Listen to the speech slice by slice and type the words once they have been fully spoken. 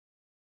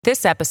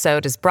This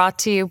episode is brought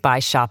to you by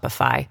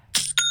Shopify.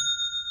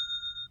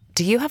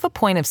 Do you have a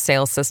point of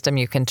sale system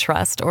you can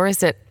trust, or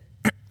is it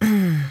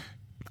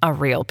a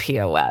real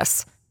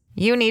POS?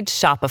 You need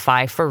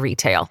Shopify for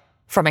retail.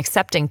 From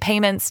accepting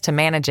payments to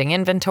managing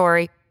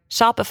inventory,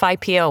 Shopify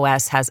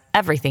POS has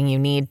everything you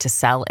need to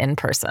sell in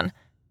person.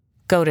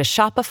 Go to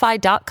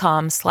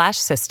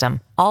shopify.com/system,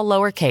 all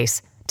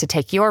lowercase, to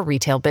take your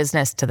retail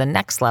business to the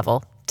next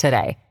level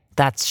today.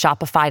 That's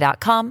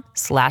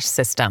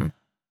shopify.com/system.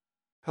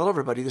 Hello,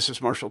 everybody. This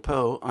is Marshall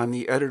Poe. I'm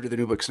the editor of the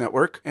New Books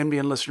Network.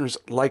 NBN listeners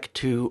like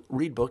to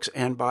read books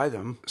and buy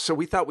them. So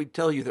we thought we'd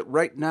tell you that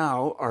right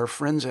now, our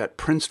friends at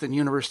Princeton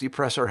University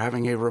Press are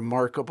having a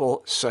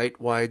remarkable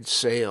site-wide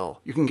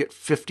sale. You can get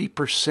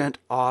 50%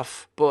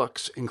 off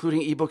books,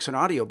 including ebooks and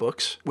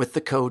audiobooks, with the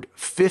code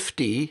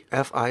 50,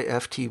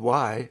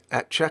 F-I-F-T-Y,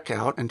 at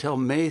checkout until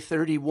May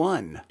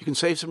 31. You can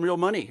save some real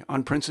money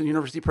on Princeton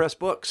University Press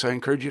books. I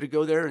encourage you to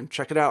go there and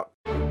check it out.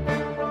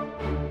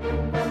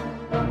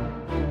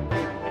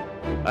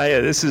 Hi,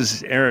 this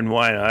is Aaron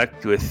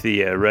Weinock with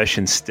the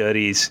Russian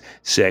Studies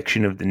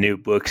section of the New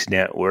Books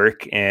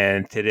Network,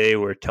 and today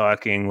we're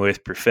talking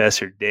with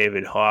Professor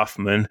David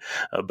Hoffman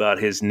about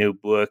his new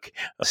book,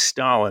 A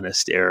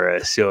Stalinist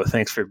Era. So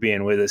thanks for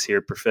being with us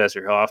here,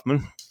 Professor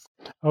Hoffman.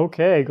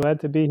 Okay, glad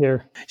to be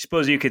here. I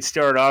suppose you could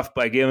start off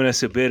by giving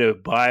us a bit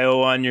of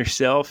bio on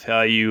yourself,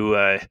 how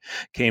you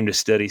came to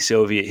study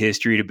Soviet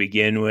history to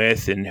begin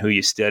with, and who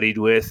you studied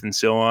with, and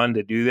so on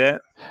to do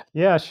that.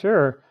 Yeah,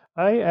 sure.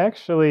 I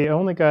actually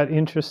only got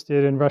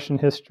interested in Russian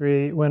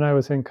history when I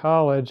was in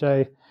college.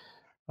 I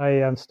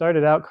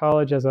started out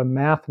college as a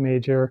math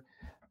major,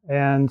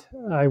 and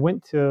I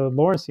went to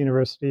Lawrence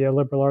University, a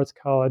liberal arts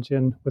college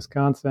in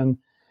Wisconsin,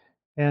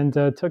 and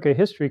took a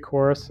history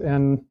course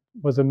and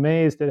was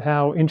amazed at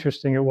how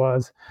interesting it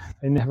was.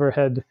 I never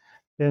had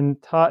been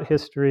taught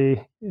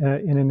history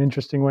in an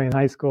interesting way in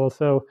high school.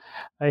 So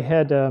I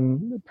had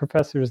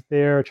professors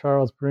there,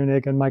 Charles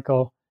Brunig and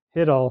Michael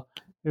Hiddle,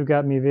 who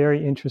got me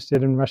very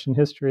interested in Russian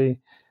history.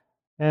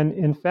 And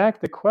in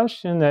fact, the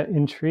question that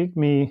intrigued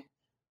me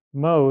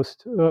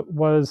most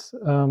was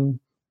about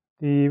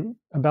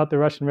the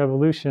Russian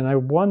Revolution. I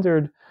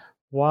wondered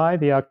why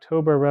the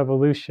October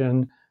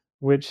Revolution,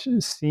 which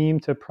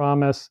seemed to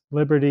promise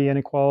liberty and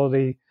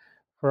equality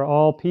for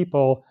all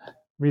people,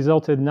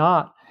 resulted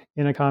not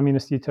in a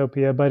communist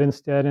utopia, but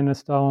instead in a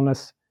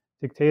Stalinist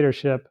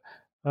dictatorship.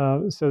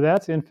 So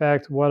that's in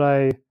fact what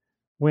I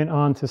went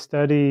on to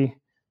study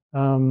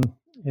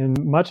in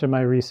much of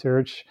my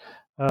research,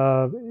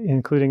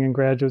 including in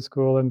graduate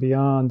school and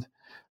beyond.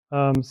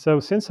 So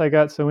since I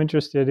got so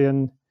interested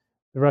in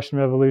the Russian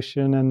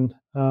Revolution and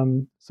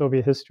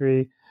Soviet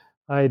history,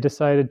 I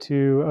decided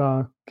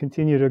to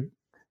continue to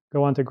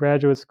go on to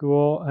graduate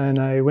school, and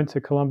I went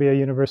to Columbia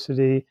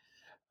University.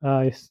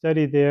 I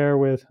studied there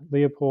with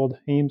Leopold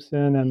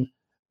Haemsen and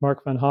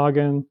Mark van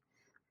Hagen,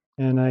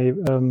 and I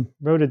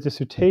wrote a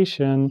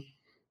dissertation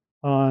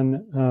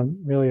on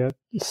really a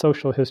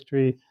social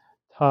history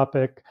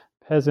topic,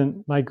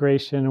 peasant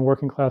migration and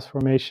working class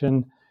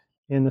formation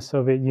in the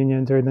Soviet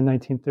Union during the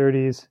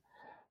 1930s.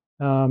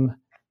 I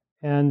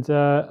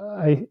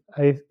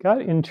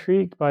got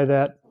intrigued by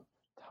that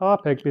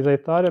topic because I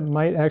thought it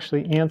might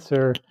actually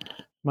answer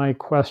my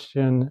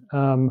question,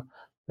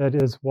 that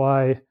is,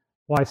 why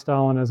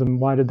Stalinism?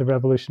 Why did the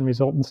revolution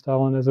result in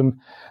Stalinism?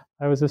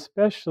 I was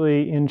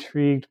especially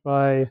intrigued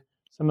by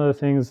some of the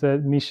things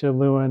that Misha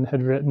Lewin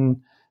had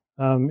written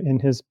in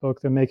his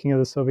book, The Making of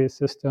the Soviet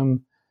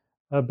System,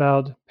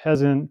 about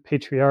peasant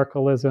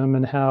patriarchalism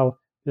and how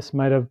this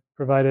might have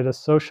provided a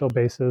social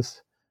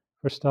basis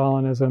for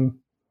Stalinism.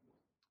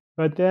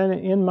 But then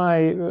in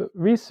my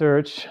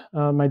research,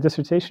 my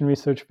dissertation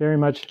research very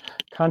much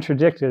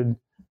contradicted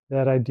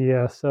that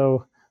idea.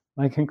 So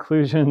my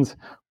conclusions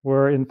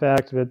were, in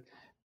fact, that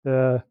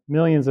the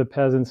millions of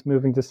peasants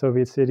moving to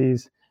Soviet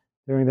cities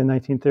during the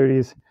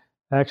 1930s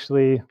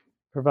actually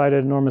provided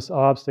an enormous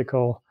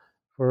obstacle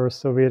for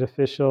Soviet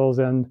officials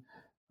and,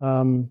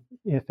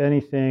 if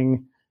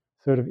anything,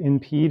 sort of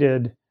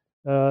impeded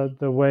the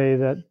way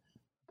that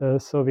the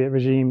Soviet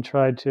regime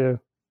tried to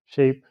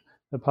shape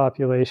the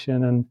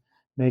population and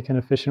make an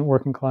efficient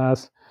working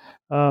class.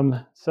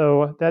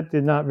 So that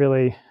did not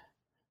really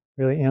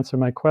answer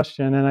my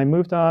question. And I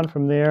moved on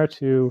from there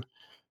to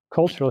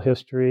cultural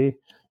history.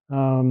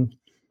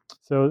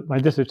 So my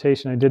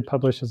dissertation I did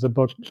publish as a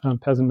book,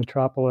 Peasant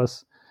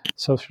Metropolis,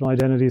 Social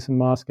Identities in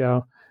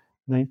Moscow,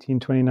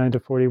 1929 to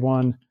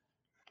 41.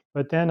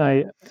 But then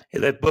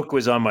that book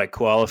was on my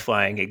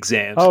qualifying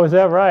exams. Oh, is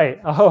that right?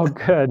 Oh,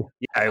 good.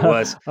 Yeah, it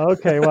was.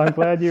 Okay, well, I'm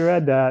glad you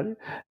read that.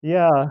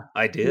 Yeah.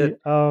 I did.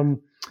 I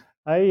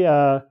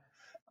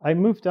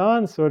moved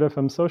on sort of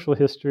from social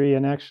history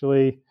and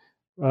actually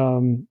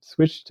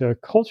switched to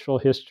cultural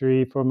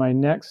history for my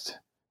next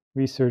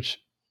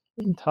research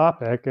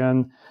topic.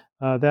 And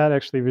that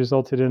actually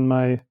resulted in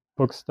my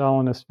book,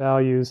 Stalinist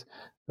Values,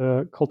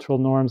 The Cultural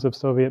Norms of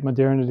Soviet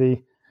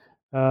Modernity,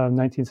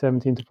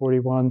 1917 to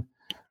 41.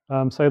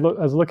 So I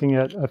was looking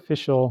at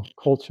official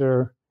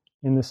culture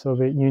in the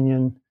Soviet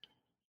Union.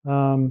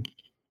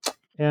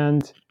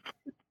 And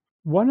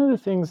one of the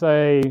things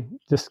I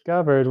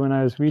discovered when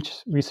I was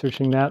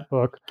researching that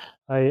book,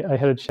 I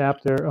had a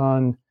chapter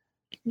on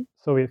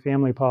Soviet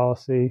family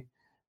policy,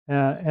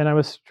 and I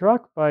was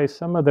struck by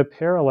some of the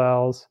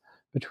parallels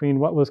between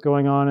what was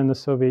going on in the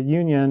Soviet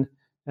Union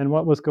and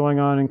what was going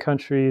on in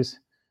countries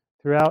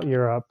throughout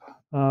Europe.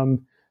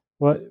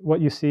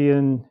 What you see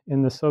in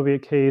the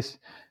Soviet case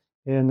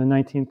in the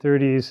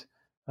 1930s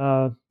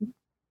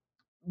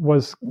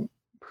was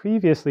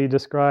previously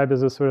described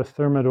as a sort of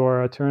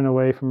thermidor, a turn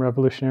away from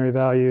revolutionary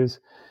values,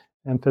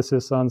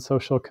 emphasis on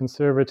social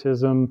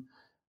conservatism,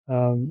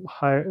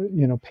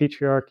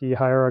 patriarchy,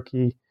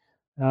 hierarchy,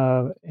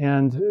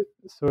 and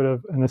sort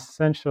of an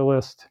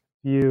essentialist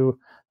view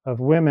of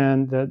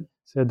women that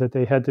said that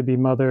they had to be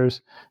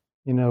mothers.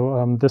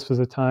 This was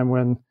a time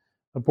when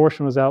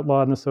abortion was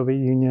outlawed in the Soviet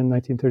Union,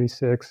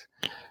 1936,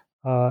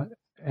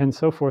 and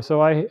so forth.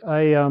 So I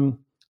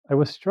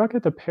was struck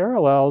at the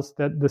parallels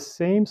that the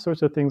same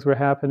sorts of things were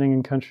happening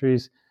in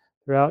countries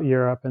throughout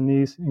Europe, and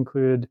these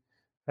included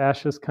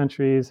fascist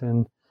countries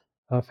and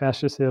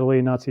fascist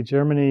Italy, Nazi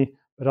Germany,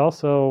 but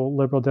also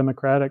liberal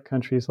democratic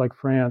countries like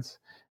France.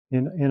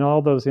 In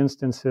all those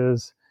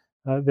instances,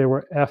 there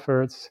were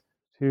efforts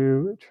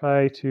to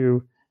try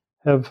to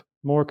have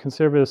more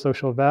conservative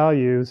social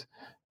values,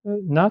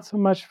 not so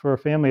much for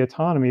family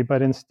autonomy,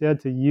 but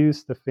instead to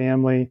use the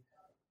family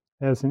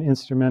as an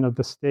instrument of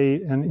the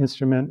state, an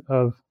instrument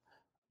of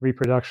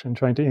reproduction,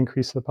 trying to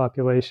increase the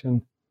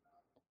population.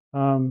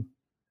 So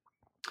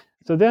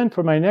then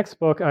for my next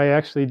book, I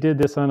actually did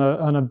this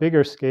on a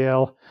bigger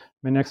scale.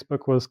 My next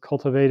book was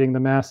Cultivating the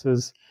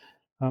Masses,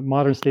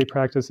 Modern State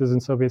Practices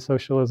in Soviet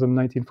Socialism,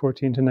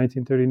 1914 to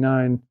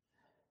 1939.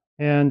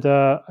 And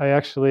I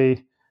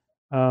actually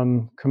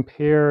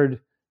compared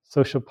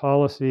social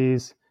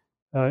policies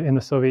in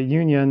the Soviet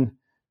Union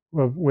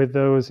with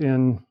those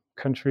in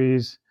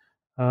countries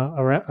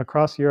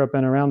across Europe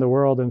and around the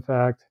world, in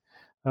fact,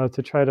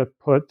 to try to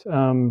put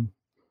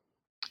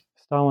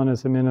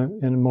Stalinism in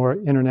a more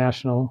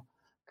international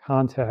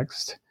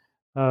context.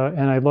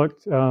 And I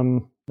looked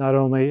not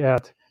only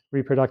at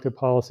reproductive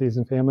policies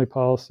and family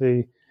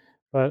policy,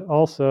 but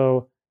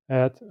also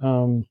at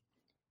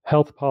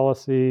health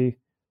policy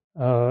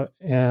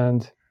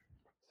and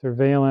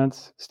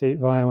surveillance, state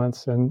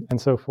violence,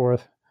 and so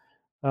forth.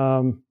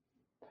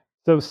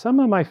 So some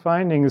of my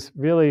findings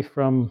really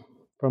from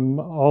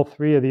all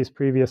three of these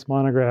previous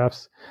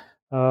monographs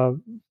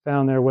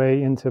found their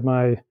way into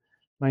my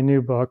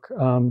new book,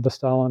 The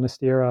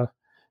Stalinist Era,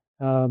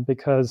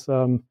 because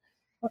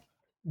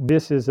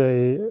this is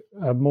a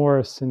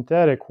more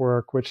synthetic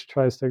work which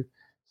tries to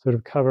sort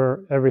of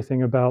cover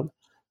everything about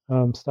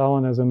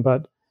Stalinism,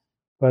 but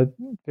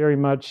very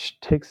much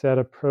takes that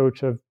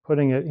approach of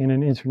putting it in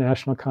an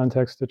international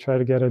context to try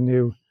to get a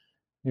new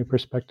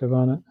perspective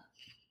on it.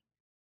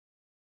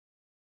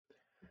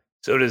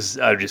 So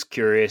I'm just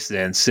curious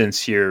then,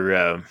 since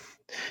your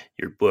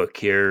book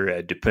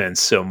here depends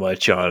so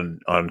much on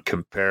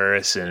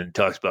comparison and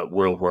talks about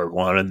World War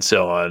I and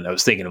so on. I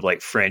was thinking of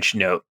like French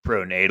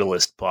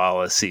pro-natalist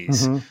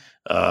policies.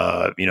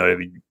 Mm-hmm.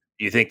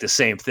 Do you think the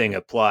same thing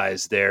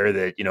applies there,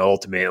 that,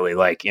 ultimately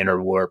like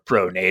interwar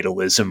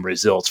pro-natalism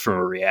results from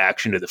a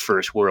reaction to the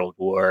First World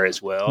War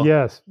as well?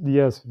 Yes,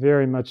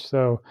 very much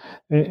so.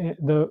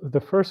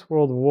 The First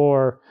World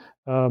War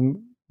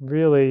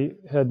really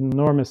had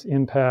enormous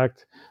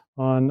impact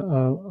on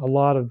a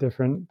lot of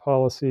different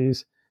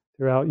policies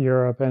throughout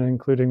Europe, and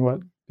including what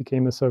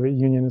became the Soviet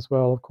Union as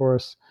well, of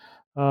course.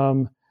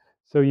 So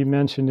you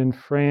mentioned in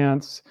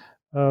France,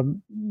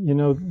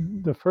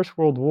 the First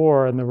World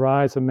War and the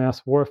rise of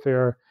mass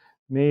warfare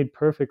made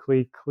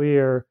perfectly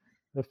clear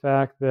the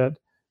fact that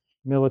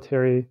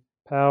military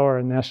power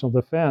and national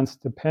defense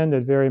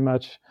depended very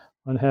much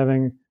on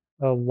having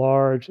a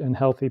large and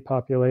healthy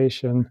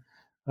population.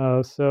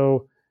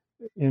 So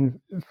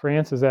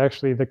France is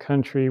actually the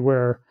country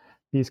where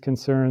these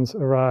concerns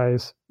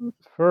arise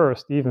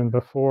first, even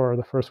before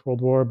the First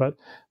World War, but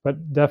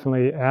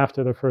definitely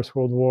after the First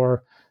World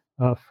War.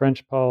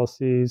 French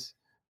policies,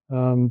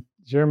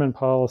 German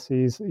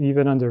policies,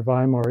 even under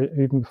Weimar,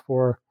 even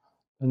before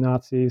the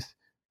Nazis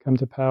come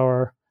to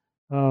power.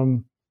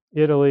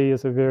 Italy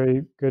is a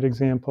very good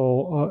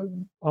example.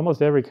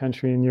 Almost every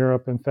country in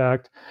Europe, in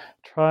fact,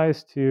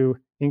 tries to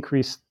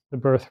increase the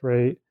birth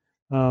rate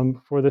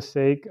for the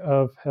sake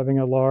of having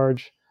a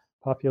large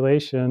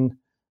population,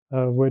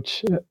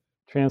 which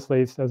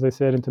translates, as I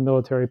said, into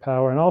military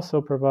power, and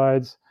also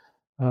provides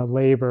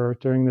labor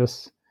during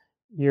this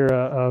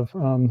era of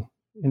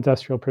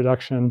industrial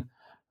production.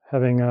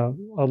 Having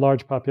a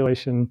large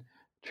population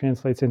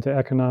translates into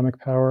economic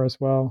power as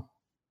well.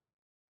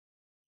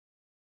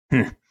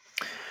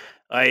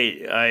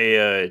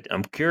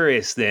 I'm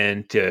curious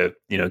then to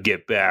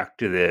get back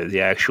to the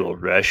actual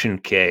Russian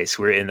case,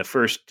 where in the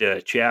first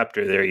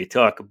chapter there you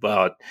talk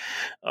about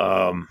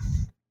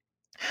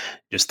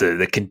just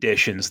the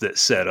conditions that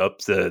set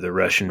up the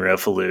Russian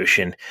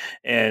Revolution.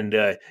 And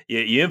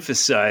you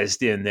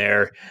emphasized in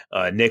there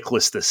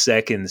Nicholas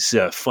II's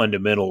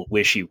fundamental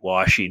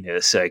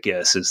wishy-washiness, I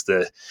guess is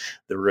the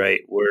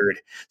right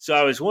word. So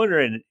I was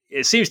wondering,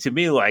 it seems to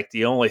me like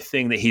the only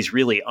thing that he's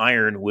really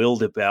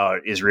iron-willed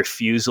about is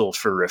refusal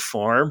for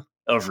reform.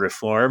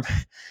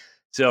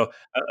 So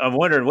I'm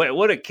wondering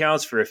what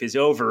accounts for if his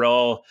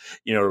overall,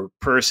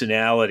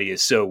 personality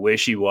is so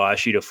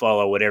wishy-washy to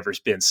follow whatever's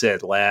been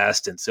said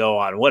last and so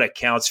on. What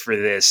accounts for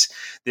this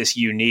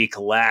unique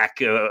lack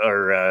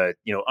or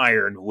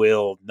iron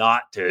will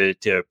not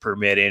to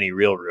permit any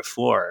real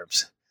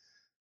reforms?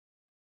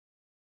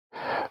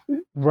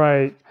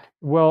 Right.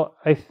 Well,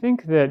 I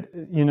think that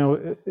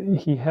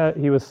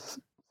he was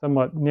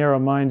somewhat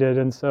narrow-minded,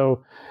 and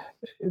so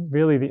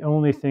really the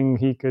only thing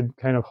he could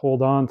kind of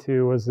hold on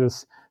to was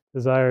this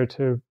desire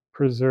to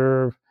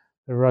preserve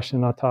the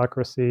Russian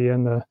autocracy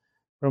and the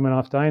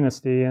Romanov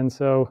dynasty. And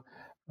so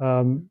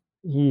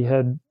he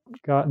had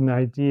gotten the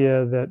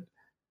idea that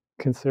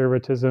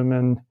conservatism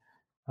and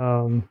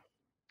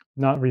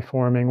not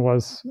reforming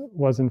was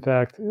in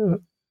fact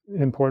an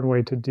important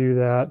way to do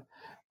that.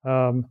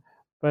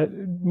 But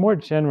more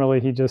generally,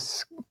 he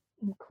just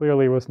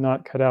clearly was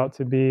not cut out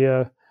to be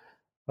a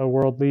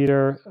world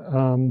leader.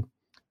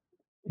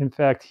 In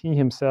fact, he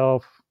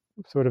himself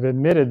sort of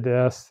admitted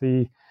this.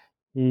 He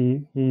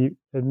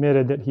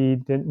admitted that he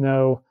didn't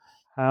know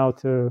how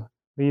to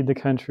lead the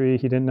country.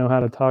 He didn't know how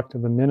to talk to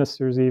the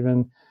ministers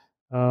even.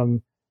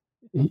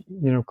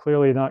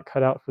 Clearly not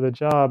cut out for the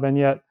job. And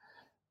yet,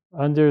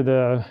 under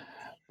the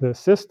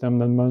system,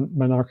 the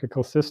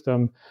monarchical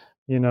system,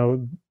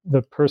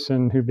 the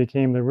person who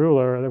became the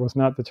ruler, that was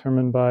not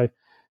determined by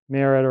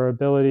merit or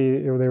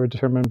ability. They were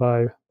determined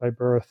by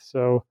birth.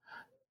 So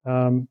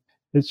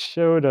it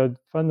showed a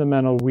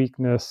fundamental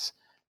weakness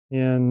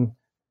in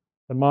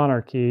the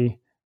monarchy,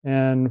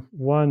 and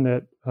one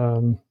that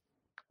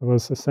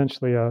was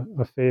essentially a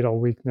fatal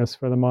weakness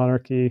for the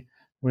monarchy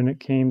when it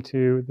came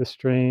to the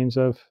strains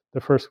of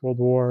the First World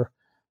War.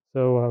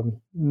 So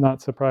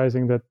not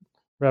surprising that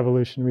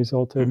revolution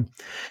resulted.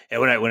 And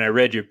when I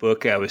read your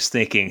book, I was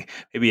thinking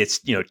maybe it's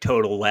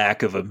total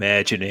lack of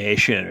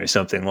imagination or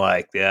something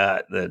like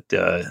that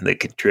that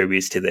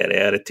contributes to that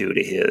attitude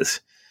of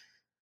his.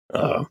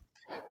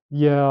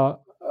 Yeah,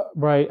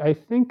 right. I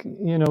think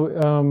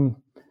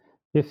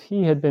if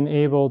he had been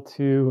able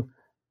to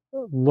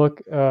look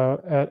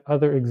at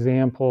other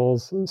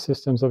examples,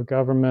 systems of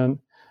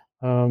government,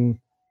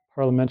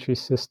 parliamentary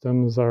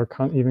systems, or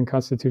even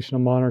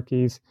constitutional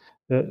monarchies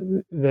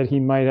that he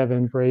might have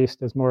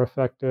embraced as more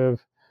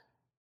effective,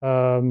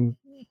 and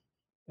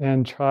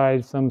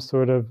tried some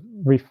sort of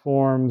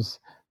reforms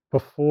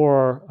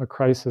before a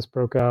crisis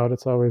broke out.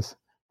 It's always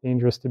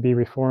dangerous to be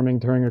reforming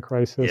during a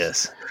crisis.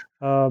 Yes.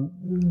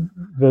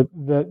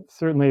 That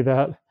certainly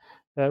that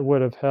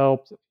would have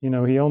helped. He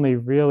only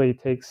really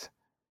takes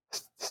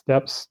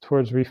steps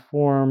towards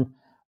reform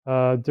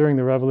during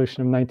the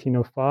Revolution of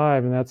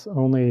 1905, and that's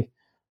only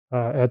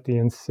at the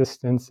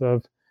insistence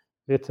of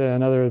Witte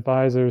and other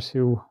advisors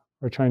who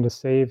are trying to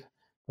save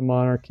the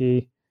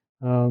monarchy,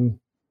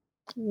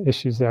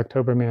 issues the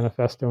October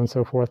Manifesto and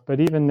so forth. But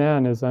even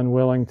then is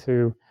unwilling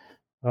to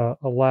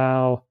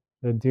allow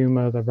the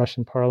Duma, the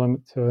Russian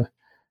parliament, to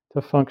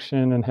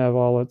function and have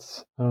all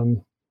its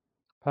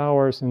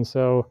powers. And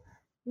so,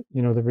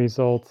 the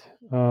result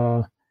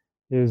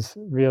is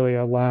really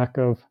a lack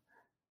of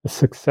a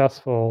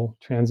successful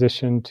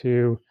transition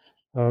to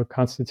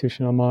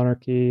constitutional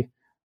monarchy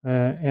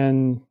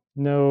and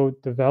no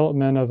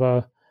development of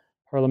a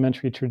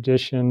parliamentary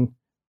tradition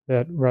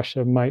that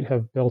Russia might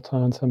have built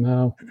on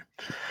somehow.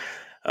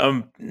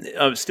 I'm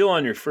still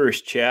on your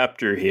first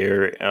chapter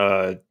here.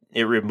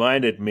 It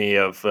reminded me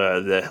of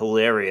the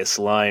hilarious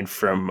line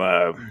from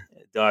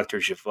Dr.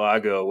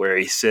 Zhivago, where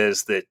he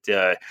says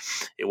that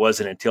it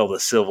wasn't until the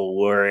Civil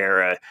War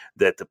era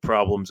that the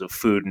problems of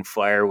food and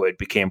firewood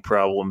became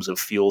problems of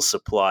fuel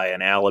supply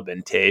and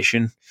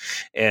alimentation.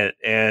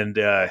 And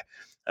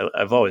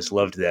I've always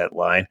loved that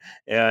line.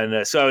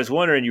 And so I was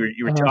wondering,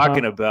 you were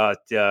talking about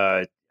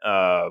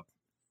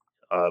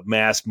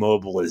mass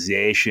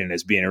mobilization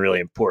as being a really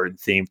important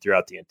theme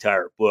throughout the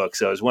entire book.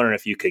 So I was wondering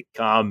if you could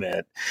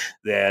comment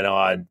then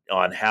on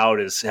how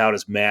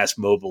does mass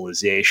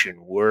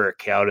mobilization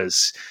work? How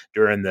does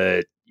during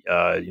the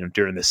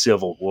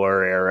Civil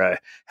War era,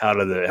 how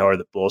are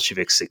the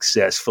Bolsheviks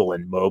successful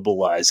in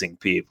mobilizing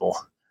people?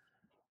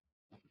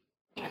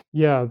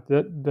 Yeah,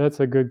 that's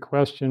a good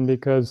question,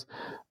 because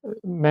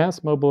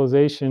mass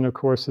mobilization, of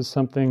course, is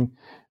something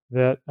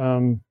that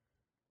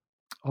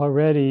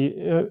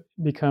already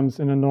becomes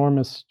an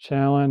enormous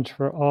challenge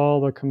for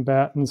all the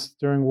combatants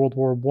during World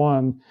War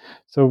I.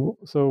 So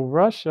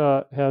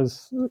Russia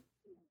has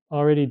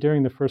already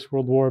during the First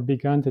World War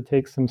begun to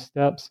take some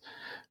steps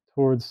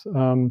towards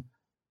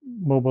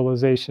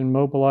mobilization,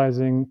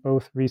 mobilizing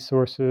both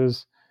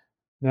resources,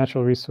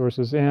 natural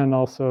resources, and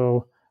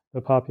also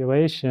the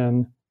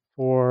population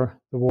for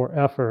the war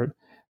effort.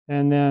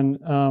 And then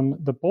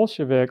the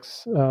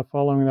Bolsheviks,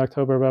 following the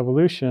October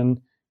Revolution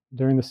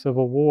during the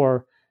Civil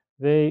War,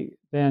 they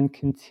then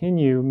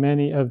continue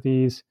many of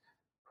these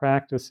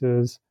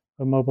practices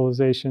of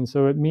mobilization.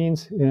 So it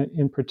means,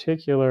 in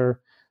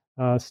particular,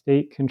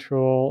 state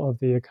control of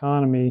the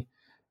economy.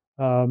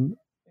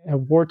 A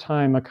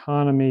wartime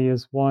economy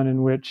is one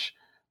in which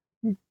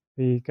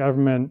the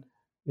government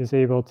is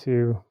able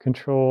to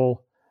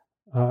control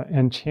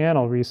and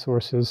channel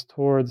resources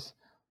towards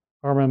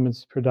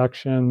armaments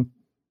production,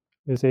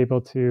 is able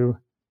to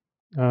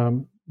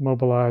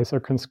mobilize or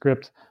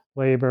conscript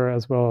labor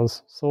as well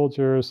as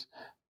soldiers,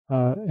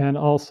 and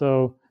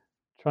also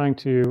trying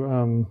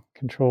to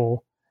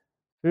control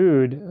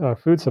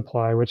food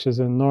supply, which is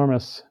an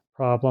enormous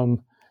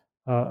problem.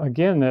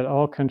 Again, that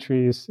all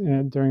countries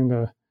during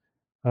the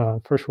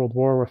First World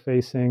War were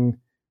facing,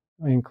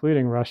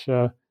 including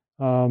Russia.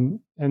 And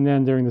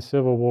then during the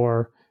Civil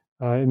War,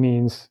 it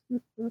means,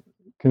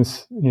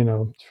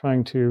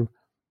 trying to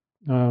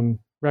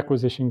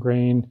requisition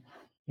grain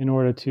in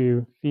order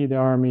to feed the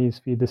armies,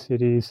 feed the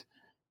cities,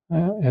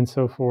 and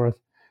so forth.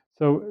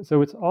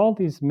 So it's all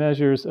these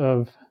measures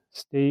of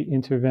state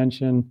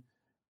intervention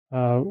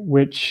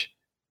which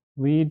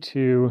lead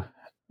to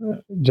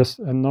just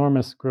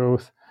enormous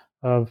growth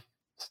of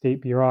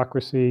state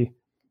bureaucracy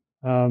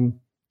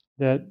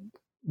that,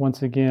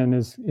 once again,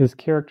 is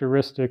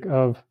characteristic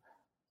of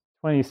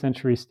 20th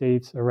century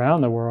states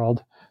around the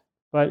world,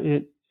 but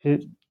it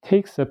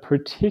takes a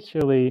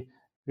particularly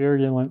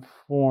virulent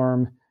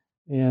form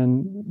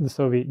in the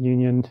Soviet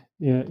Union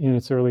in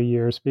its early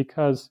years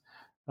because,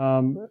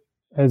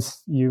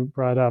 as you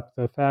brought up,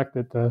 the fact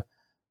that the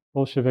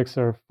Bolsheviks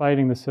are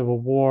fighting the Civil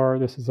War,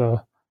 this is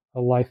a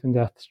life and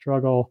death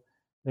struggle.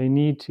 They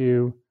need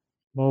to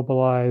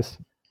mobilize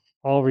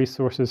all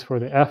resources for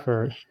the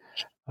effort.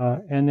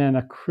 And then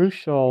a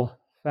crucial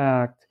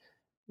fact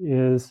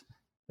is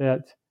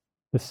that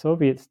the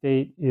Soviet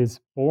state is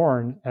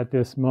born at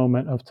this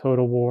moment of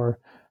total war.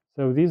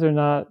 So these are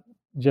not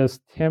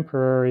just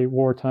temporary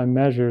wartime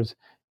measures.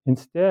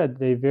 Instead,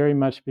 they very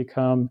much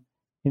become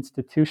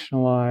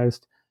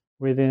institutionalized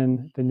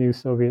within the new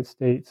Soviet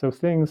state. So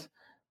things,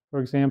 for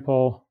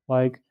example,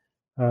 like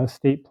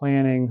state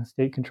planning,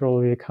 state control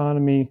of the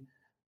economy,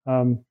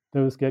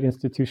 those get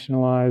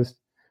institutionalized.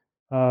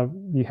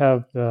 You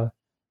have the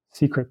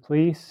secret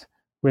police,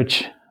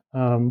 which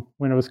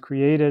when it was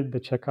created, the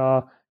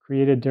Cheka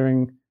created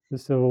during the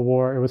Civil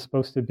War, it was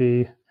supposed to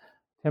be a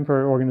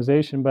temporary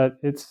organization, but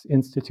it's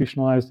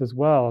institutionalized as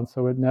well. And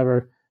so it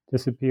never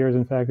disappears.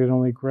 In fact, it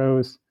only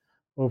grows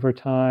over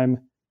time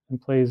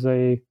and plays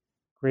a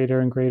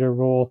greater and greater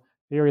role.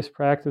 Various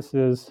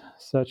practices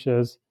such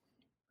as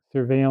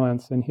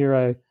surveillance, and here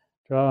I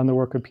draw on the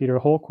work of Peter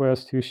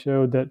Holquist, who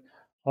showed that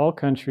all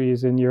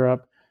countries in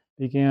Europe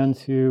began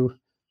to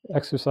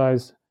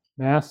exercise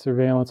mass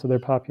surveillance of their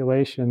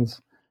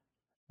populations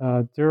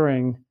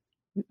during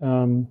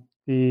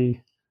the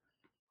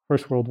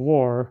First World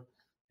War,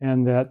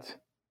 and that,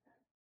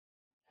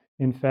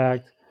 in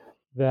fact,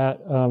 that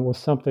was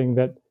something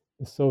that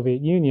the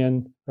Soviet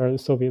Union or the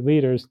Soviet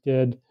leaders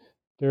did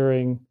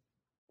during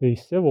the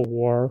Civil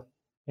War,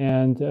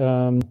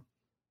 and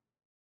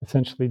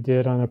essentially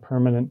did on a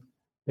permanent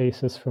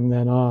basis from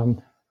then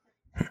on.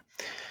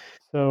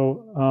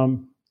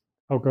 So,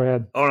 go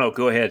ahead. Oh no,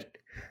 go ahead.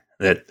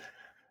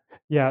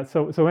 Yeah.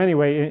 So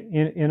anyway,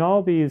 in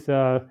all these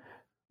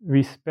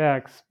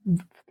respects,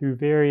 through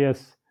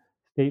various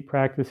state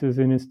practices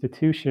and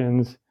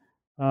institutions,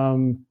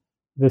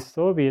 the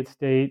Soviet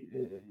state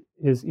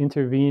is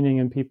intervening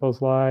in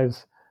people's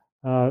lives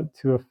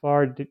to a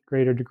far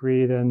greater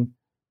degree than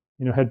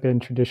had been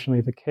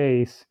traditionally the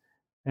case,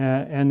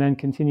 and then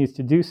continues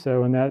to do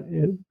so, and that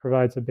it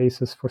provides a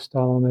basis for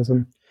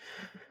Stalinism.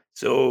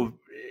 So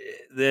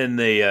then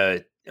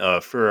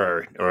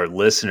for our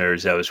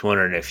listeners, I was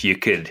wondering if you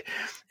could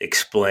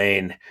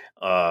explain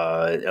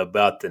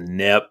about the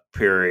NEP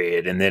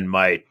period, and then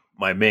my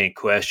main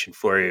question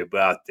for you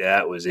about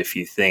that was if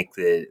you think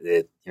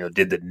that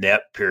did the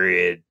NEP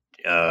period,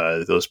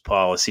 those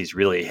policies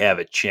really have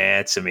a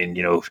chance? I mean,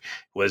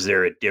 was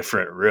there a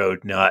different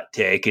road not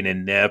taken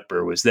in NEP,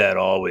 or was that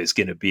always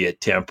going to be a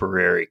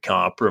temporary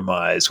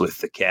compromise with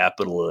the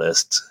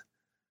capitalists?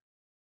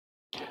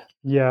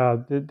 Yeah,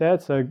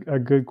 that's a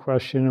good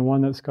question, and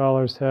one that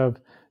scholars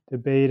have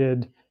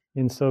debated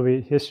in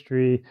Soviet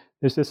history.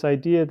 There's this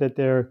idea that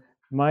there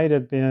might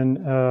have been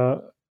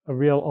a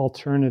real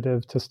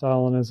alternative to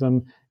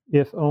Stalinism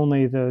if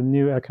only the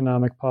new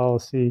economic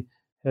policy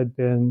had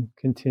been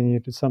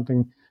continued. It's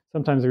something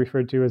sometimes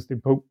referred to as the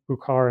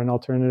Bukharin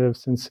alternative,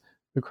 since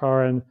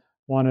Bukharin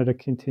wanted a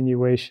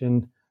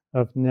continuation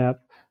of NEP.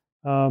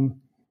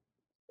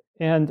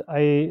 And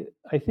I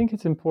think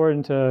it's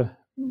important to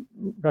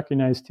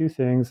recognize two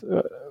things.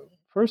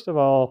 First of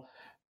all,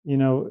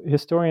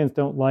 historians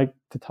don't like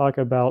to talk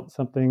about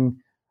something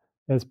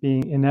as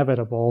being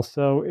inevitable.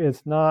 So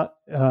it's not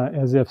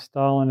as if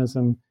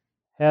Stalinism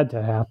had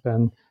to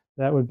happen.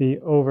 That would be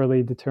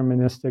overly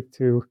deterministic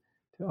to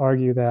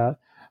argue that.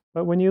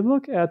 But when you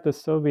look at the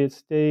Soviet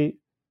state,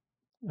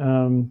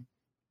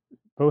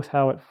 both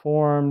how it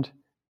formed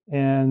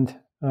and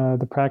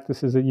the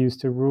practices it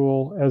used to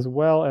rule, as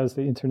well as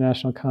the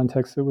international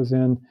context it was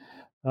in,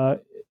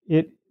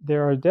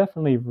 there are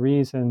definitely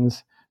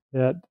reasons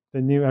that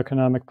the new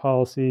economic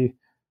policy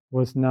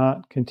was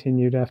not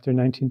continued after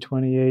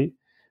 1928.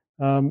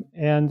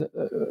 And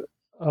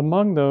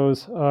among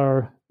those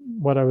are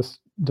what I was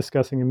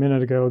discussing a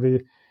minute ago.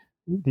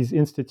 These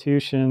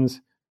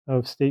institutions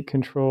of state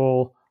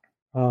control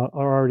are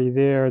already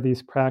there.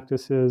 These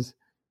practices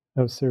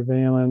of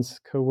surveillance,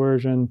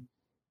 coercion,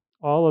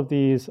 all of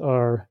these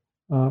are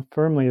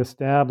firmly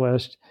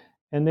established,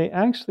 and they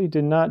actually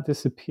did not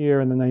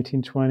disappear in the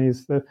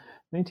 1920s. The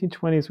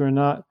 1920s were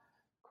not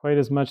quite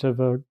as much of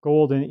a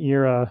golden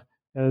era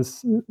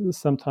as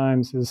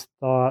sometimes is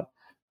thought,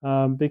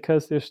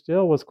 because there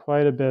still was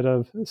quite a bit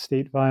of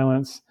state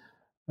violence,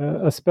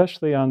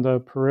 especially on the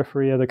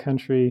periphery of the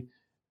country.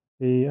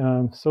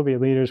 The Soviet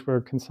leaders were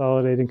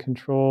consolidating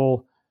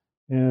control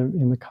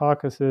in the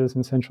Caucasus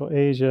and Central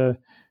Asia.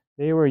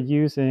 They were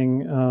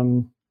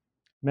using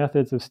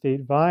methods of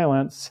state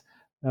violence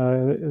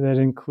that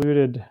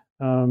included,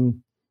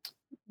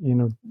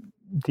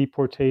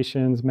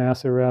 deportations,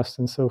 mass arrests,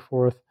 and so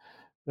forth,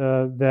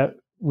 that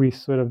we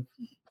sort of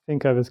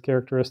think of as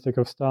characteristic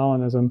of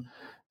Stalinism.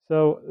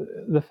 So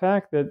the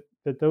fact that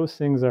those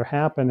things are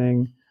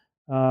happening,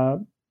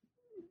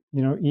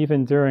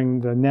 even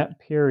during the net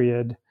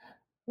period,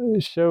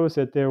 shows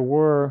that there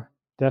were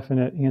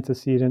definite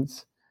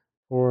antecedents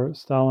for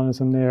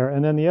Stalinism there.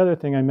 And then the other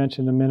thing I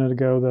mentioned a minute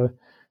ago,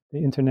 the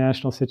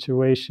international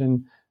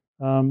situation.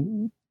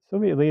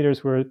 Soviet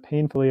leaders were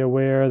painfully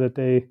aware that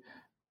they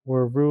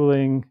were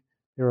ruling.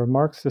 They were a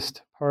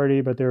Marxist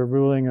party, but they were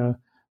ruling a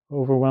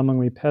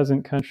overwhelmingly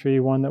peasant country,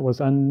 one that was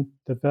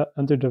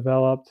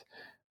underdeveloped,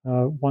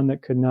 one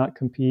that could not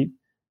compete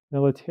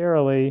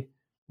militarily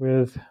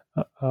with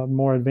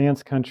more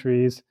advanced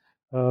countries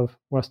of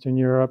Western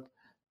Europe.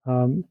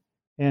 And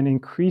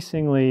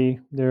increasingly,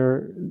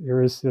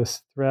 there is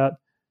this threat.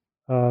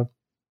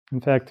 In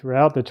fact,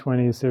 throughout the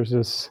 20s, there's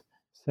this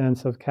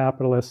sense of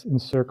capitalist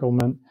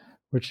encirclement,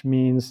 which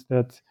means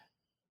that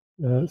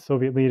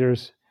Soviet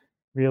leaders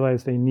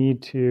realize they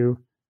need to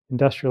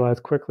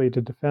industrialize quickly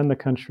to defend the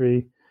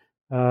country.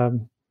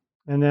 And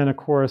then, of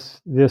course,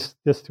 this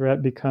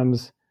threat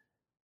becomes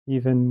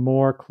even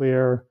more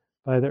clear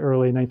by the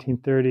early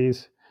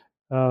 1930s.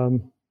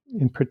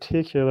 In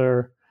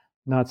particular,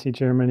 Nazi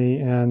Germany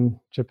and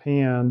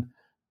Japan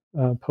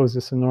pose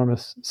this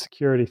enormous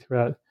security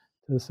threat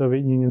to the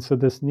Soviet Union. So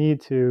this need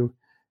to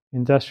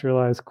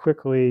industrialize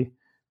quickly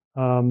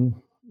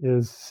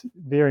is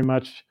very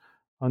much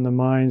on the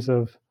minds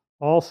of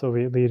all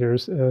Soviet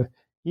leaders,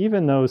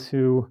 even those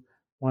who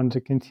wanted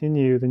to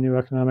continue the new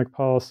economic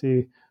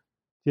policy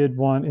did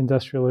want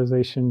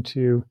industrialization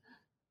to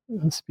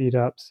speed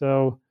up.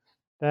 So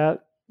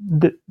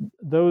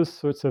those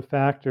sorts of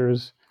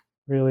factors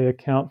really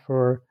account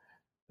for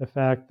the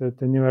fact that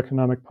the new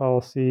economic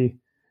policy,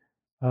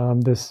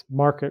 this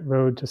market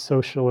road to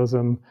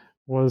socialism,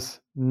 was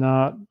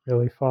not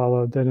really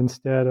followed, that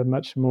instead a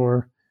much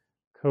more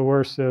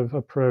coercive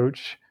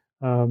approach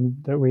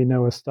that we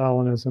know as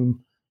Stalinism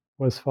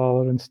was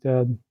followed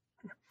instead.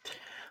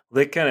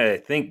 That kind of, I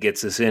think,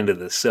 gets us into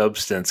the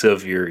substance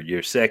of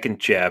your second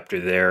chapter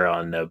there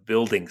on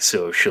building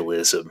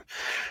socialism.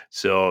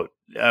 So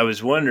I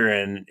was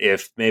wondering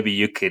if maybe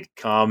you could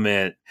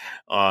comment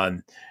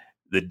on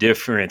the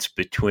difference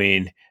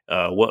between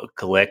what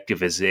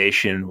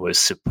collectivization was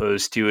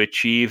supposed to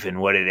achieve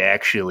and what it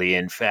actually,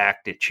 in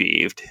fact,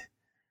 achieved.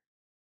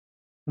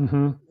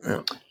 Mm-hmm.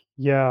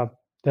 Yeah,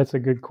 that's a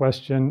good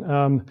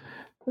question.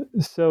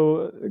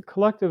 So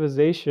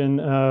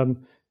collectivization,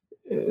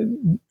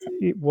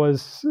 it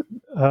was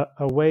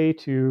a way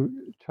to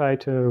try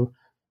to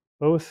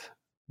both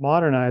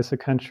modernize the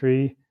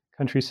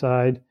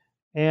countryside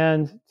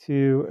and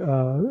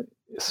to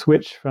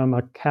switch from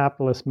a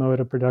capitalist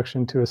mode of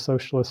production to a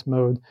socialist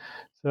mode.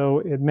 So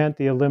it meant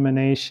the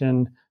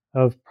elimination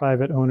of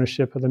private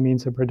ownership of the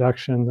means of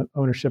production, the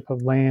ownership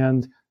of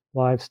land,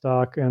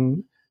 livestock,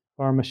 and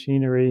farm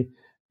machinery,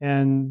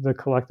 and the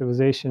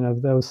collectivization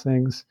of those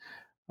things.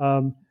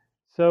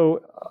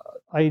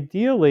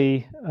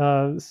 Ideally,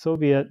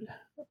 Soviet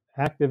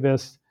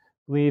activists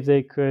believed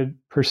they could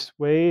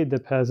persuade the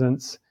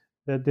peasants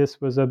that this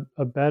was a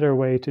better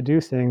way to do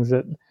things,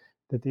 that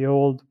the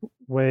old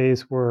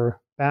ways were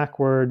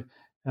backward.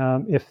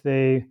 If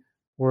they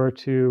were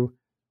to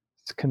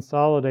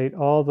consolidate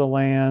all the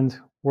land,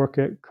 work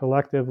it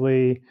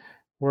collectively,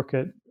 work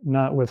it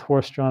not with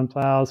horse-drawn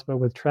plows, but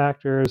with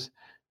tractors,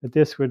 that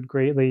this would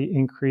greatly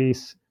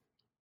increase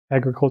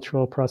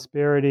agricultural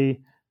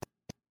prosperity,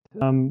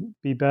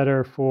 be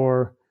better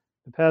for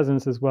the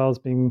peasants, as well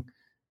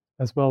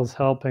as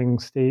helping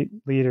state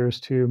leaders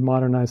to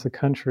modernize the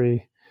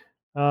country.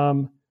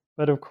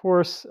 But of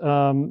course,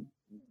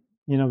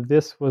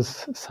 this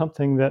was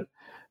something that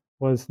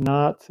was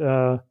not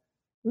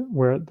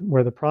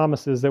where the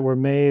promises that were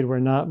made were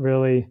not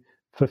really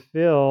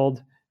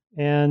fulfilled,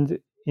 and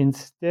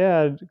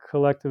instead,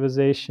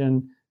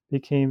 collectivization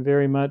became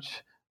very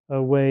much a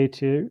way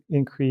to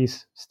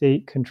increase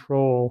state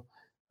control.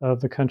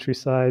 of the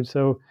countryside.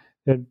 So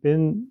there had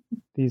been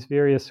these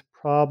various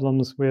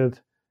problems with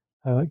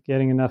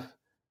getting enough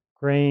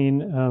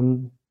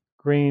grain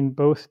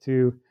both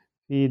to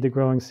feed the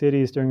growing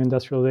cities during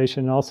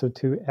industrialization and also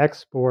to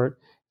export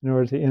in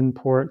order to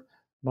import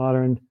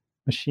modern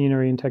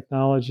machinery and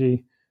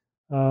technology.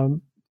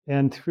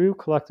 And through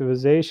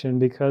collectivization,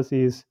 because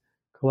these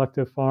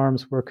collective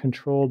farms were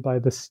controlled by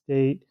the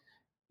state,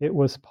 it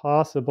was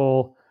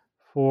possible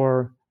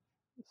for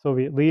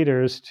Soviet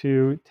leaders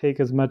to take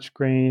as much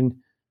grain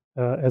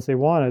as they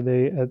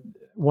wanted.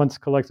 Once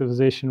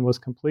collectivization was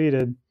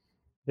completed,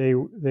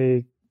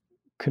 they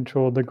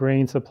controlled the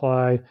grain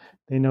supply.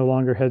 They no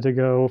longer had to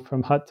go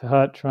from hut to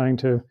hut trying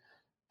to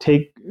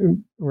take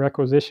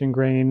requisition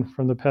grain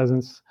from the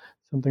peasants,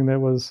 something that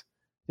was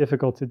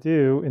difficult to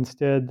do.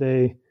 Instead,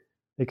 they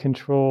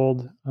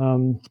controlled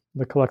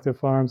the collective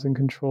farms and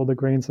controlled the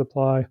grain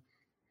supply.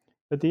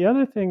 But the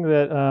other thing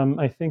that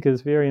I think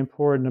is very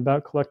important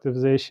about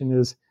collectivization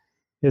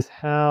is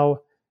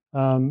how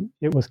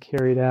it was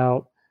carried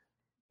out,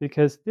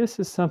 because this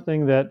is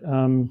something that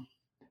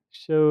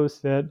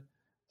shows that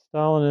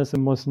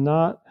Stalinism was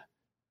not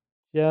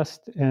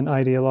just an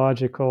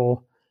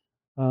ideological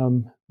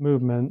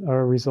movement or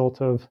a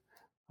result of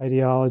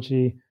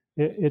ideology.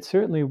 It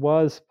certainly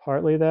was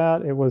partly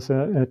that. It was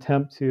an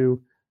attempt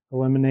to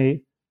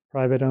eliminate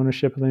private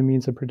ownership of the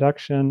means of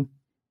production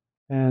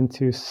and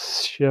to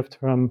shift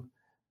from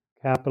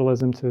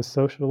capitalism to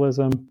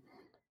socialism.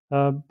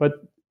 But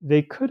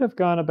they could have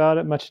gone about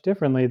it much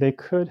differently. They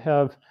could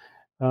have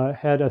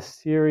had a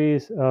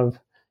series of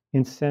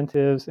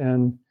incentives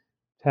and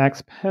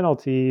tax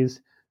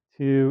penalties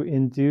to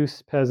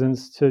induce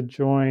peasants to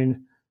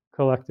join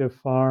collective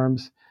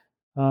farms.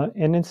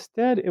 And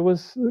instead,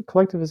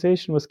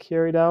 collectivization was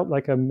carried out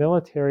like a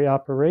military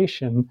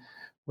operation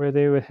where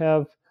they would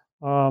have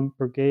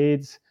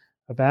brigades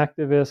of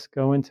activists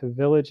go into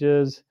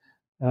villages,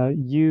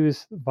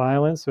 use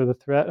violence or the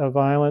threat of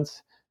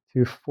violence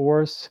to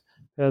force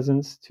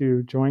peasants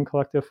to join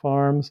collective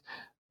farms.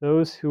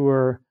 Those who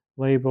were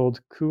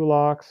labeled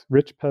kulaks,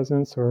 rich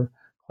peasants, or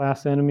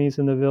class enemies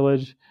in the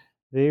village,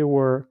 they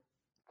were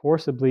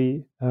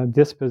forcibly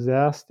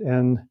dispossessed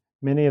and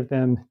many of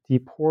them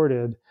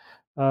deported.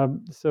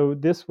 So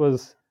this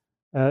was,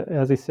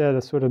 as I said,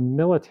 a sort of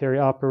military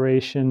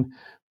operation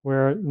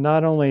where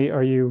not only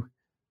are you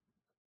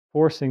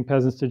forcing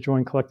peasants to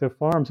join collective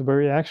farms, but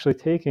you're actually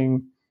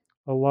taking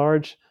a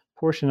large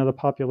portion of the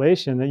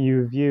population that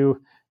you view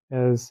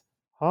as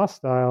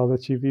hostile,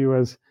 that you view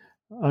as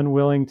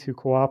unwilling to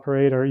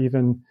cooperate or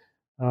even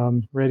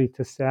ready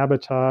to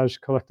sabotage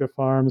collective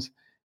farms,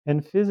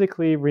 and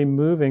physically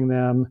removing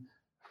them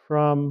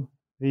from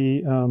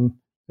the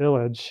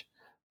village.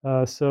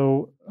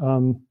 So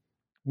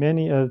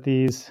many of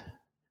these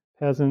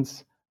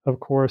peasants, of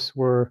course,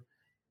 were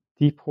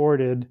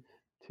deported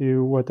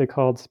to what they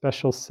called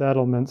special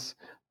settlements.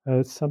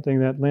 It's something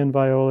that Lynn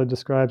Viola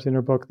describes in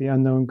her book, The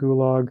Unknown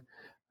Gulag,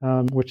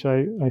 which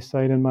I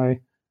cite in my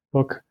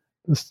book,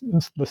 The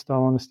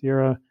Stalinist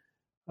Era.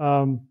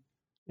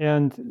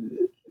 And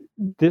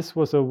this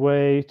was a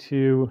way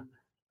to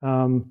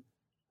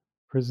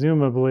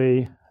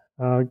presumably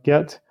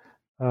get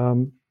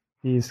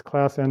these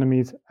class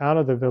enemies out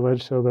of the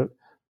village so that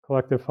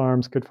collective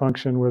farms could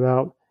function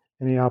without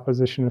any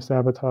opposition or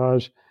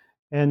sabotage,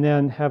 and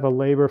then have a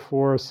labor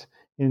force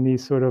in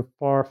these sort of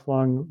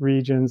far-flung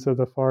regions of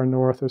the far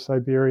north or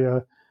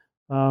Siberia.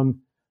 Of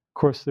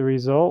course, the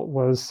result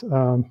was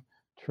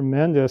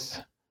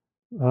tremendous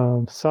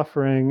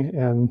suffering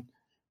and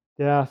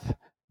death.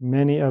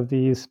 Many of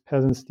these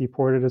peasants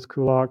deported as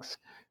kulaks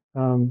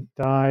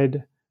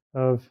died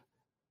of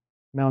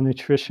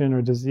malnutrition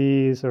or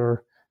disease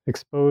or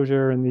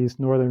exposure in these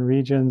northern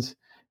regions.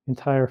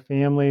 Entire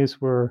families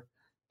were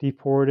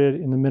deported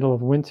in the middle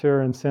of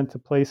winter and sent to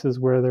places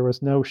where there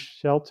was no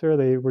shelter.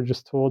 They were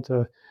just told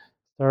to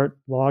start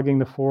logging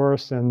the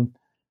forest and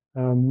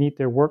meet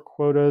their work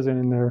quotas, and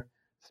in their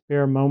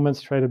spare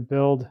moments try to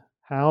build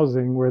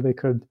housing where they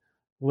could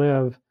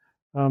live.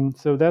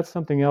 So that's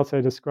something else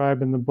I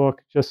describe in the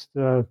book, just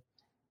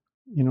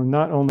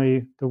not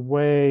only the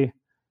way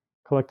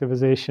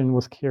collectivization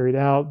was carried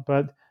out,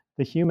 but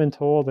the human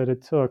toll that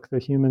it took, the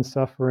human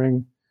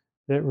suffering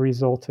that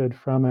resulted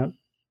from it.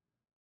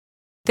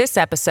 This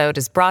episode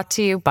is brought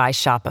to you by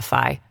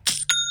Shopify.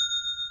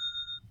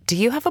 Do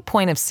you have a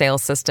point of sale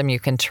system you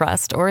can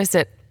trust, or is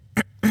it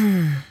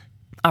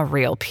a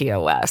real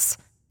POS?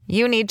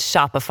 You need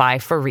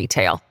Shopify for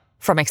retail.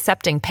 From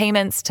accepting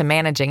payments to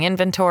managing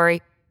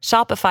inventory,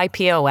 Shopify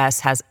POS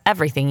has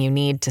everything you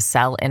need to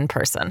sell in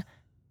person.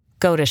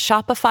 Go to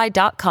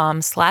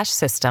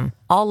shopify.com/system,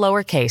 all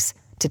lowercase,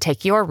 to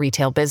take your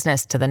retail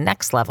business to the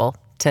next level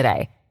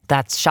today.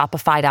 That's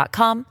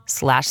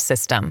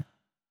shopify.com/system.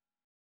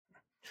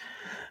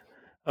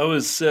 I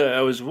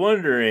was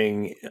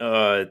wondering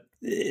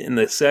in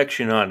the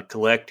section on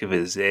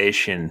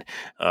collectivization.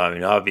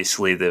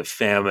 Obviously, the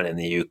famine in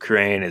the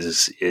Ukraine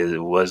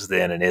was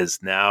then and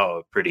is now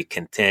a pretty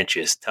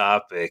contentious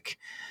topic.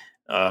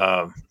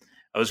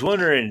 I was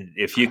wondering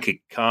if you could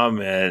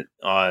comment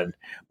on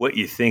what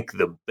you think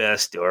the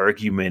best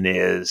argument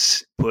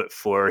is put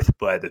forth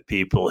by the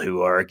people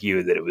who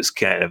argue that it was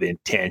kind of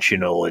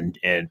intentional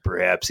and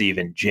perhaps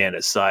even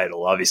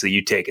genocidal. Obviously,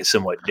 you take a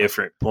somewhat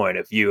different point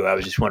of view. I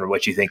was just wondering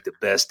what you think the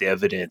best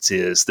evidence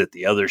is that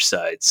the other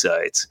side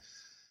cites.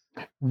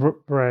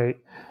 Right.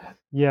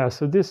 Yeah.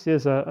 So this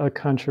is a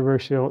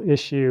controversial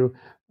issue.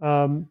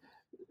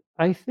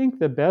 I think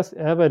the best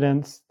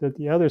evidence that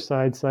the other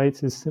side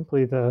cites is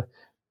simply the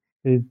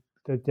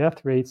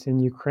death rates in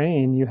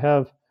Ukraine. You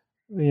have,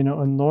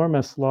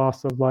 enormous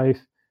loss of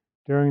life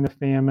during the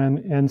famine,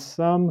 and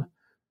some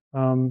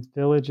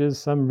villages,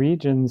 some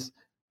regions,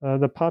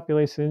 the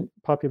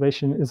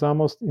population is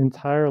almost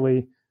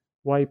entirely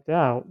wiped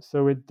out.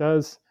 So it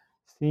does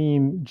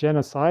seem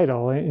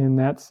genocidal in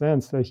that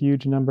sense. A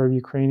huge number of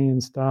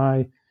Ukrainians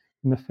die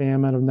in the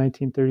famine of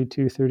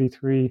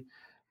 1932-33.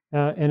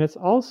 And it's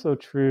also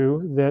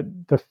true that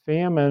the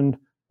famine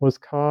was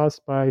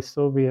caused by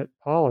Soviet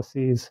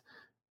policies.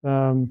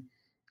 Um,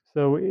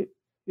 so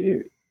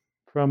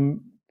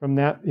from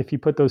that, if you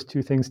put those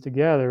two things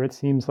together, it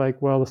seems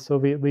like, well, the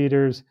Soviet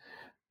leaders,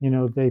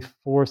 they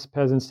forced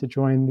peasants to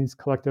join these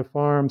collective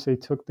farms. They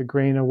took the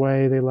grain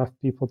away. They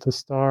left people to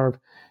starve.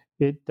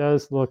 It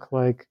does look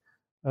like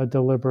a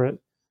deliberate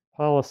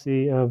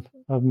policy of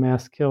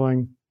mass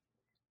killing.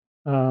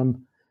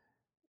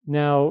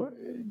 Now,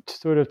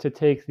 sort of to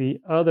take the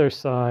other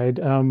side,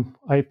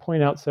 I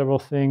point out several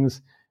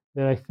things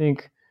that I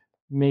think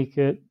make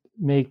the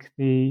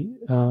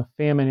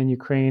famine in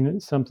Ukraine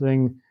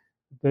something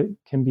that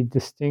can be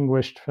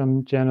distinguished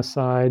from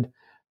genocide,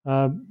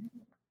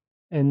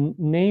 and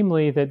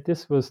namely that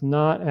this was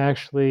not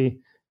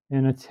actually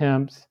an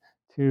attempt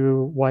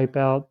to wipe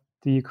out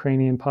the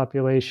Ukrainian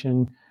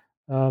population.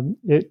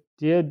 It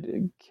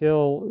did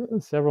kill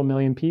several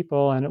million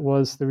people, and it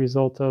was the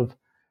result of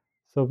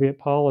Soviet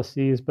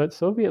policies, but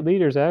Soviet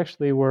leaders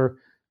actually were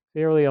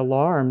fairly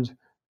alarmed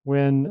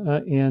when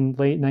in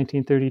late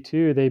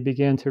 1932 they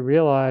began to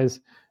realize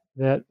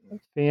that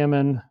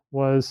famine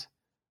was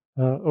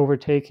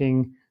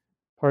overtaking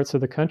parts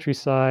of the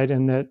countryside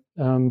and that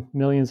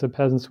millions of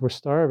peasants were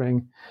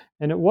starving.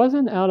 And it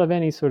wasn't out of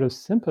any sort of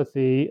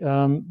sympathy.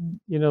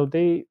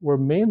 They were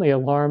mainly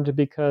alarmed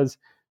because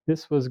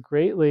this was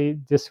greatly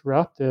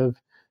disruptive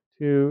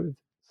to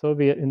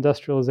Soviet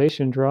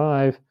industrialization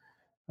drive.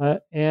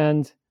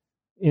 And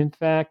in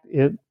fact,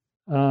 it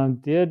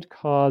did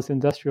cause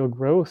industrial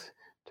growth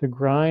to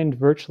grind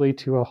virtually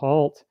to a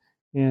halt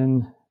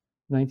in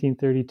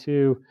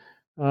 1932.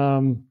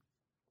 I'm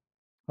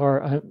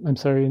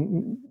sorry,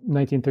 in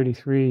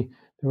 1933,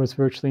 there was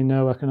virtually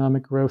no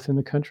economic growth in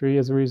the country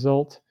as a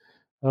result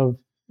of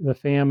the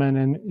famine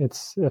and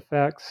its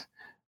effects.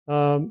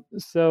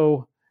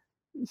 So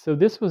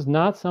this was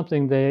not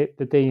something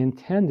that they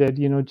intended.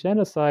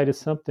 Genocide is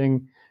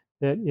something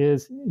that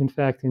is, in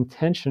fact,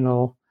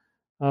 intentional.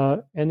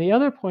 And the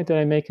other point that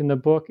I make in the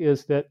book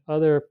is that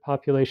other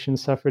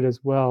populations suffered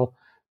as well.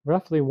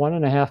 Roughly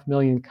 1.5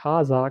 million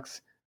Kazakhs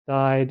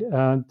died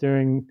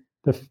during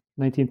the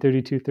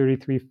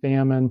 1932-33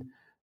 famine.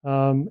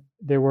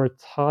 There were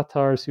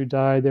Tatars who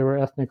died. There were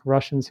ethnic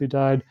Russians who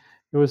died.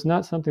 It was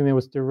not something that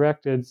was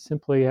directed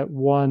simply at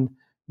one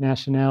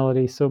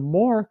nationality. So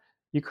more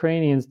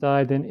Ukrainians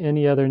died than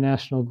any other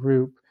national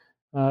group.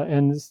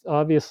 And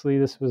obviously,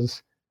 this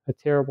was a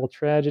terrible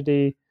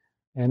tragedy.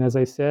 And as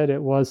I said,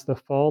 it was the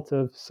fault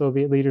of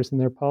Soviet leaders and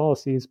their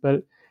policies.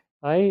 But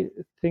I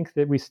think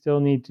that we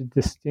still need to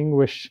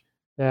distinguish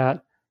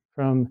that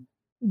from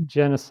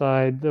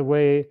genocide. The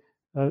way,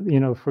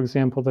 for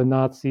example, the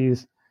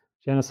Nazis'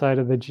 genocide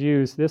of the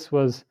Jews, this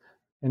was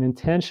an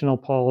intentional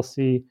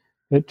policy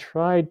that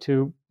tried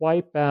to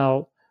wipe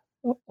out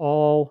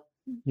all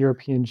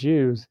European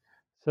Jews.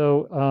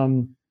 So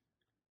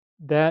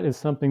that is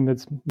something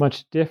that's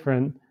much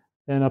different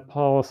than a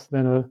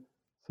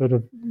sort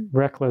of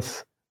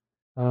reckless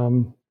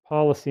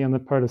policy on the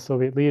part of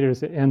Soviet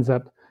leaders. It ends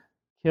up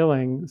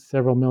killing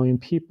several million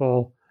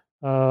people.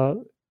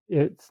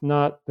 It's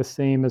not the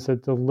same as a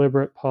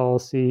deliberate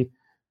policy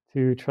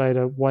to try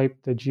to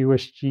wipe the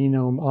Jewish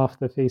genome off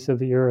the face of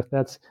the earth.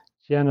 That's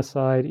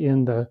genocide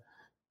in the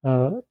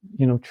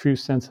true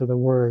sense of the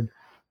word.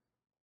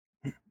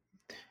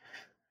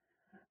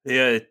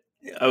 Yeah,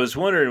 I was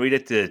wondering, we'd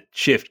have to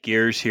shift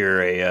gears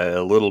here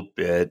a little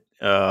bit.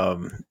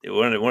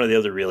 One of the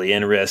other really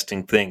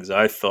interesting things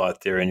I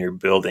thought there in your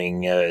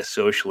Building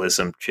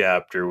Socialism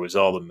chapter was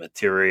all the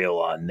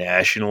material on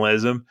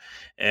nationalism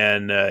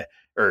and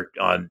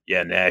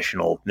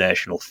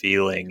national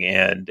feeling.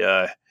 And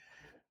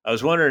I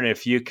was wondering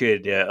if you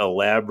could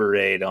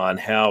elaborate on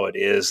how it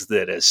is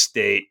that a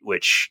state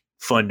which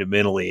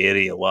fundamentally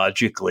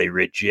ideologically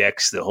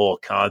rejects the whole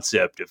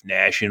concept of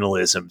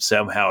nationalism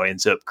somehow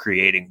ends up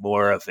creating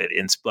more of it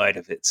in spite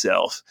of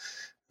itself.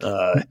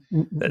 That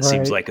right.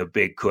 Seems like a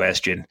big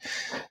question.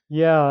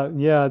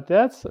 Yeah,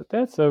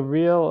 that's a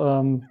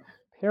real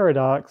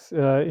paradox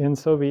in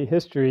Soviet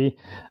history,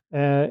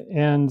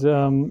 and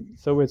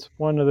so it's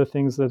one of the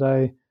things that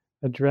I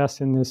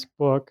address in this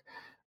book.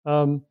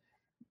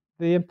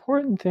 the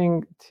important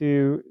thing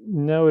to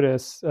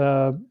notice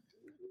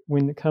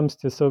when it comes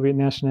to Soviet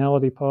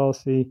nationality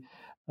policy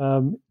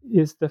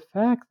is the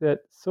fact that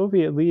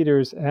Soviet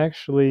leaders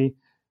actually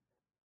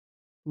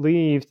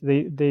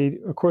they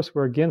of course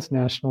were against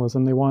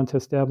nationalism. They wanted to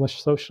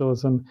establish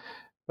socialism,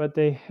 but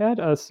they had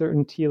a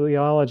certain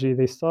teleology.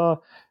 They saw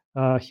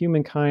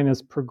humankind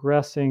as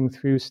progressing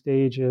through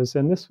stages,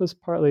 and this was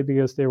partly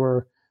because they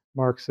were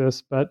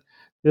Marxists. But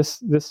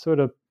this sort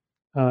of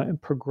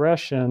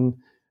progression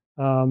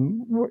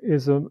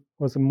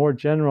was a more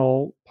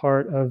general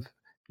part of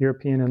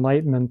European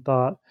Enlightenment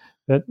thought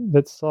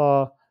that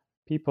saw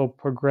people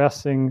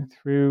progressing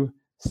through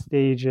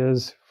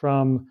stages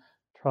from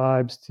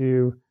tribes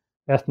to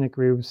ethnic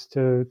groups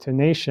to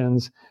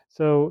nations.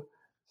 So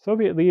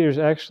Soviet leaders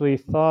actually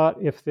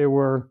thought if there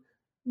were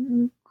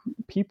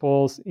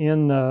peoples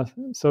in the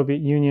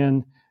Soviet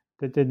Union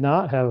that did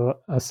not have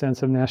a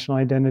sense of national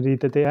identity,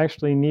 that they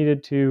actually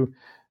needed to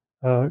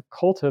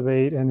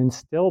cultivate and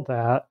instill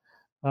that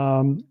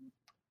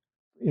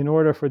in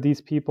order for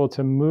these people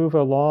to move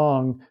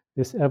along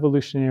this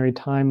evolutionary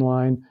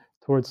timeline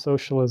towards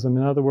socialism.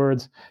 In other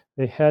words,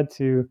 they had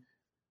to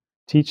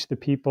teach the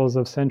peoples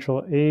of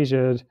Central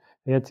Asia,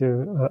 they had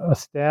to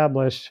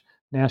establish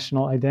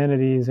national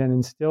identities and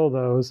instill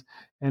those.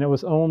 And it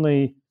was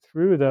only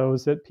through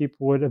those that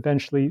people would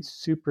eventually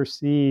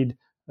supersede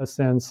a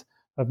sense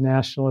of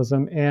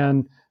nationalism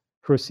and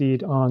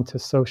proceed on to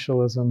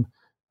socialism.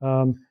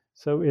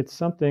 So it's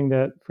something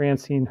that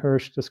Francine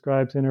Hirsch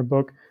describes in her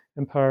book,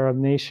 Empire of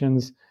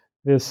Nations,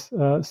 this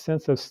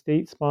sense of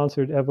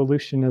state-sponsored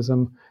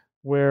evolutionism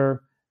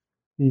where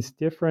these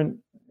different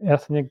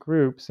ethnic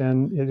groups,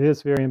 and it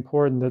is very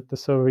important that the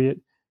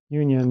Soviet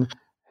Union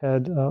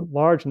had a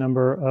large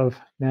number of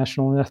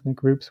national and ethnic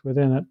groups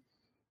within it.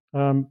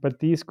 But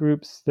these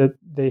groups, that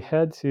they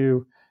had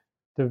to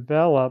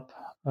develop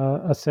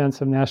a sense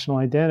of national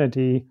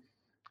identity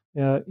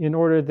in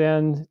order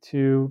then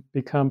to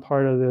become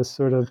part of this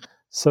sort of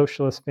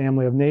socialist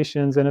family of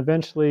nations. And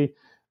eventually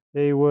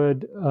they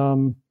would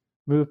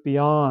move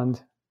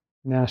beyond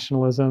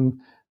nationalism.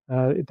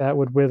 That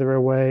would wither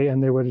away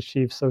and they would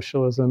achieve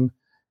socialism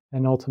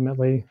and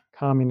ultimately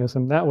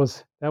communism. That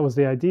was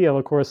the ideal.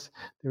 Of course,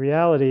 the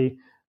reality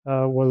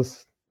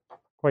was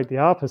quite the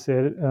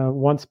opposite.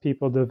 Once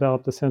people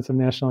developed a sense of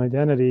national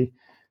identity,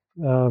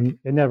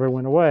 it never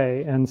went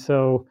away. And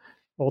so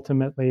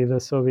ultimately the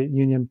Soviet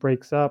Union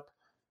breaks up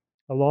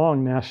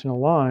along national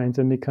lines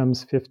and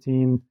becomes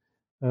 15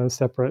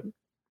 separate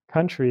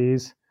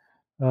countries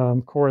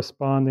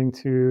corresponding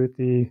to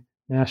the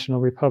national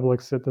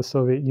republics that the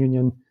Soviet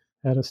Union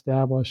had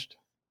established.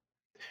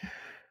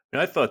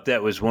 I thought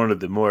that was one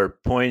of the more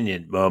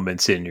poignant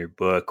moments in your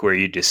book, where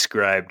you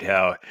described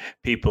how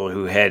people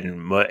who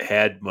hadn't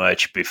had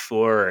much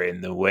before in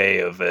the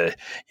way of a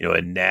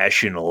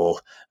national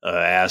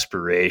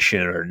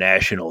aspiration or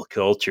national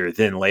culture,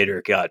 then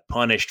later got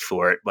punished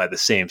for it by the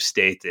same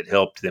state that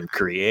helped them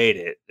create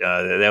it.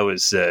 That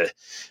was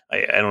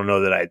I don't know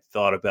that I'd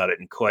thought about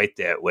it in quite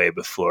that way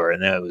before,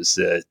 and that was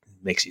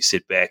makes you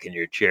sit back in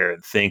your chair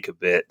and think a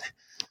bit.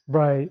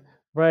 Right.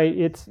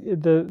 It's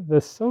the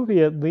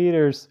Soviet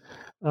leaders,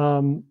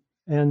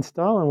 and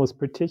Stalin was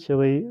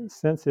particularly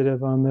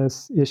sensitive on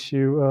this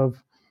issue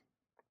of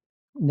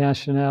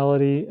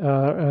nationality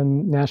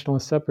and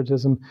nationalist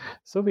separatism.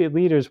 Soviet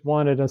leaders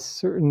wanted a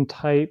certain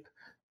type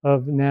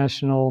of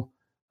national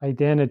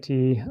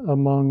identity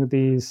among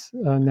these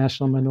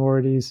national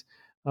minorities,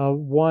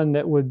 one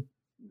that would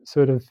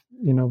sort of,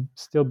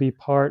 still be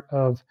part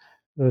of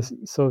the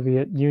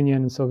Soviet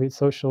Union and Soviet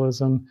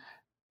socialism.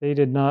 They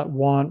did not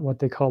want what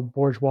they called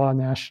bourgeois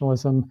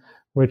nationalism,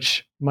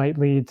 which might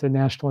lead to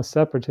nationalist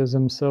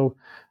separatism. So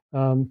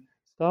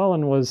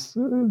Stalin was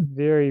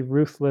very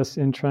ruthless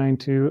in trying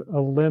to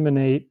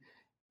eliminate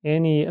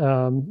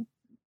anyone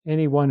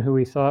who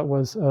he thought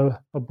was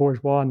a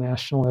bourgeois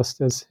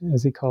nationalist, as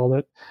he called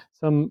it.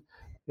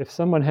 If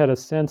someone had a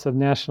sense of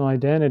national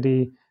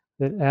identity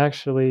that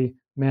actually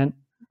meant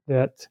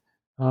that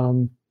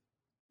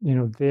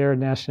their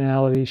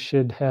nationality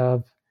should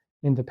have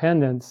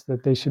independence,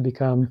 that they should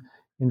become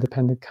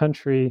independent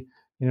country,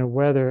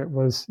 whether it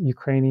was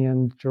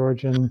Ukrainian,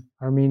 Georgian,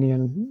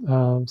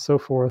 Armenian, so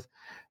forth,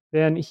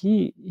 then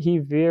he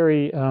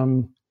very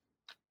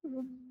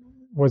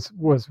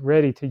was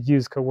ready to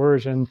use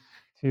coercion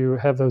to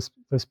have those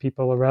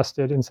people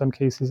arrested, in some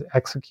cases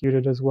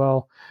executed as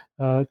well,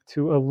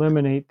 to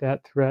eliminate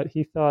that threat.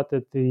 He thought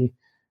that the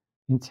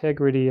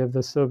integrity of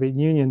the Soviet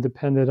Union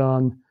depended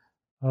on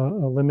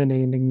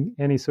eliminating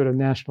any sort of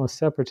nationalist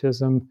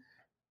separatism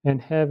and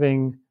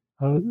having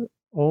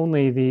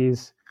only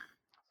these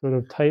sort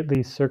of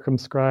tightly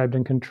circumscribed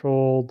and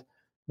controlled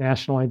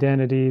national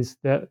identities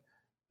that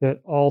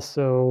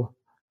also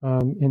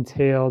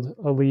entailed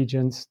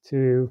allegiance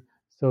to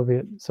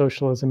Soviet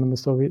socialism and the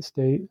Soviet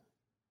state.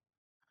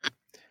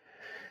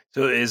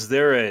 So is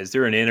there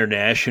an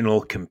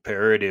international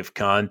comparative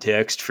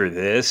context for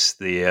this,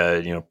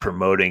 the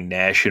promoting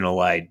national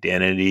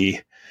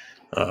identity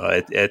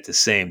at the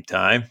same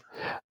time?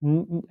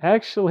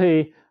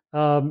 Actually,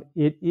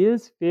 it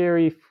is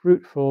very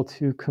fruitful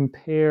to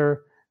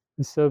compare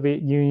the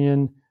Soviet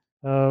Union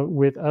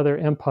with other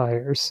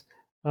empires.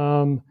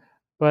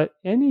 But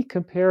any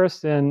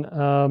comparison,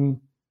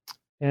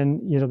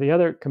 and the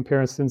other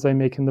comparisons I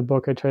make in the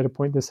book, I try to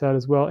point this out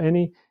as well.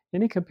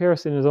 Any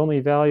comparison is only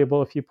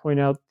valuable if you point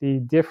out the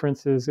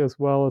differences as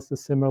well as the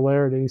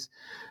similarities.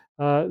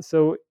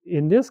 So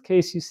in this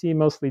case, you see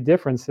mostly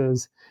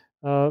differences.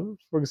 For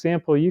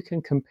example, you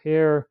can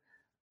compare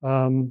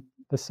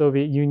the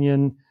Soviet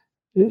Union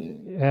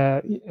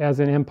as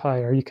an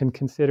empire. You can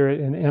consider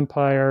it an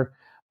empire,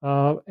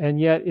 and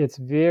yet it's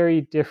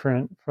very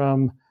different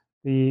from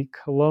the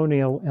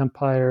colonial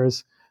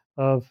empires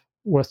of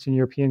Western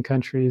European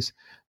countries,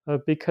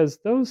 because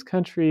those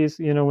countries,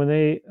 when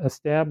they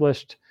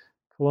established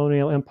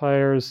colonial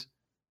empires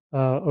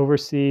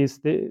overseas,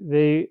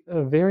 they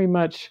very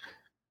much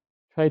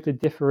tried to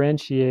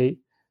differentiate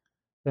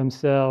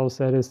themselves,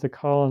 that is, the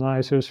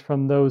colonizers,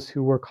 from those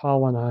who were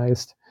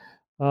colonized.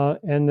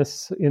 And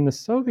in the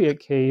Soviet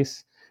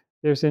case,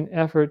 there's an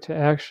effort to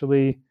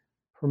actually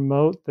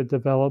promote the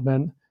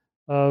development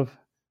of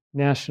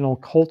national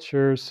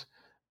cultures,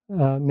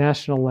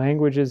 national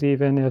languages,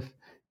 even if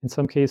in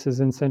some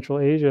cases in Central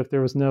Asia, if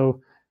there was no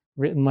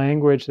written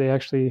language, they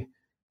actually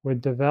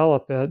would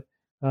develop it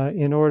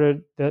in order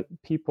that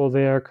people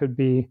there could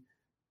be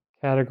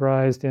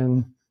categorized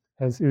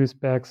as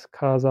Uzbeks,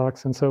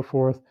 Kazakhs, and so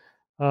forth,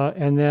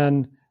 and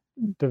then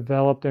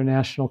develop their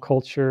national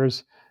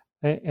cultures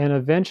and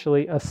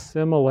eventually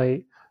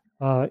assimilate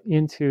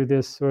into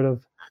this sort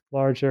of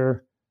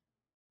larger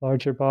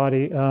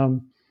body,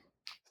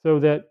 so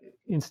that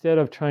instead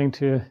of trying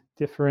to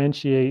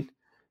differentiate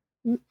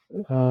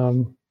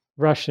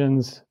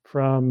Russians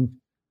from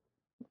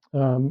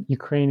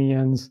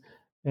Ukrainians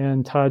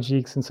and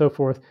Tajiks and so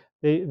forth,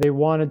 they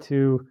wanted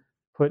to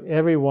put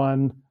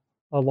everyone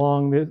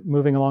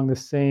moving along the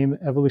same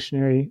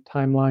evolutionary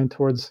timeline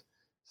towards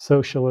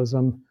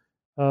socialism.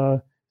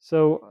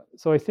 So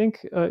I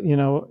think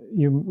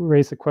you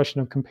raised the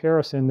question of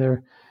comparison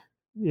there.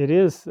 It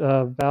is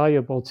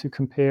valuable to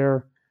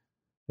compare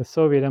the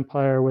Soviet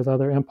Empire with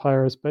other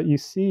empires, but you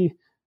see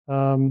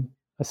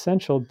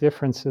essential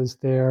differences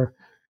there,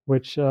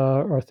 which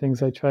are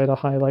things I try to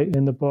highlight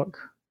in the book.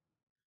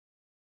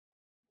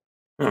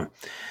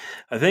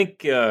 I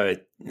think I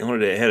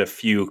had a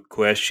few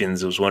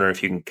questions. I was wondering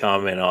if you can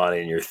comment on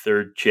in your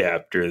third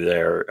chapter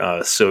there,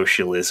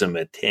 Socialism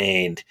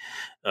Attained.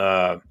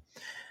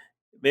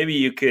 Maybe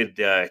you could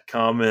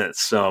comment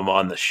some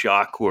on the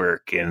shock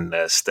work in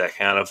the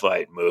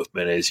Stakhanovite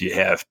movement, as you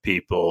have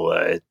people,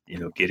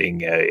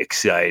 getting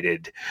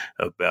excited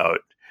about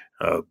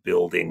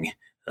building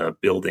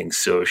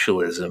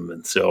socialism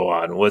and so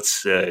on.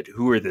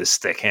 Who are the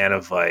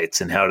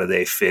Stakhanovites, and how do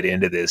they fit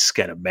into this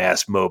kind of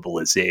mass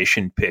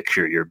mobilization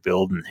picture you're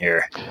building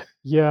here?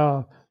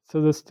 Yeah.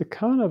 So the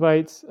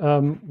Stakhanovites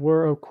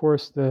were, of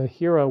course, the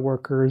hero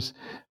workers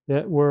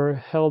that were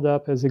held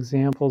up as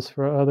examples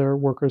for other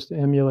workers to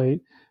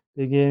emulate,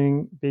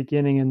 beginning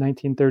in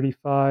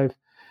 1935.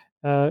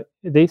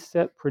 They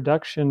set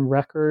production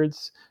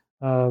records.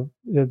 The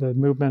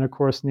movement, of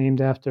course,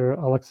 named after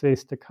Alexei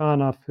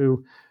Stakhanov,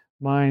 who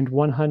mined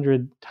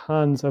 100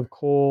 tons of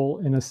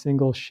coal in a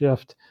single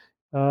shift.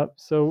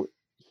 So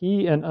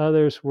he and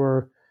others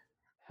were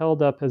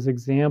held up as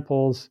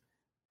examples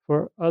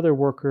for other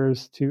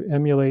workers to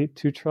emulate,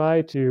 to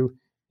try to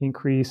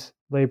increase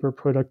labor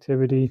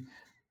productivity.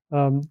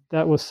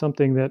 That was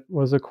something that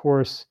was, of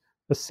course,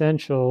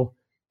 essential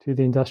to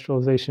the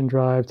industrialization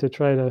drive. To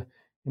try to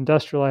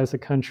industrialize the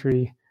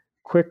country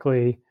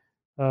quickly,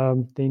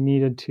 they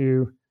needed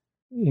to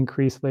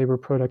increase labor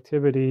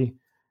productivity.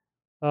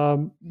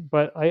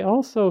 But I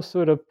also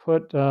sort of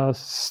put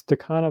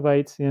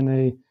Stakhanovites in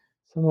a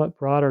somewhat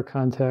broader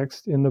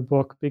context in the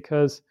book,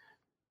 because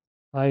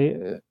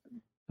I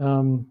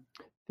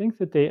think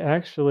that they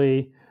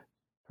actually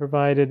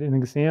provided an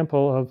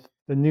example of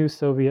the new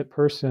Soviet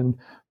person.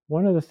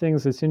 One of the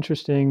things that's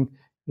interesting,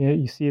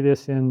 you see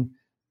this in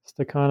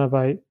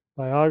Stakhanovite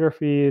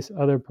biographies,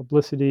 other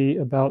publicity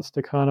about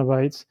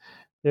Stakhanovites.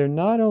 They're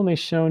not only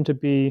shown to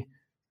be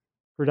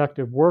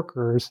productive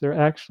workers, they're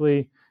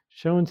actually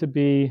shown to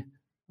be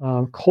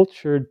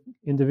cultured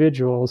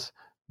individuals,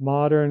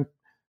 modern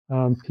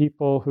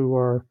people who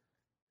are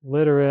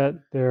literate,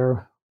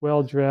 they're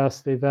well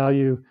dressed, they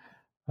value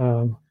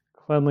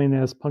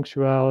cleanliness,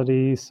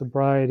 punctuality,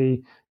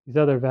 sobriety, these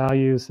other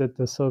values that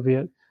the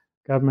Soviet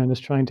government is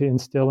trying to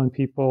instill in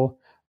people.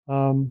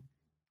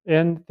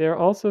 And they're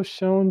also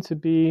shown to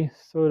be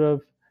sort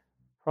of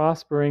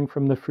prospering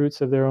from the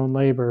fruits of their own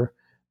labor.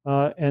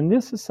 And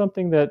this is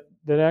something that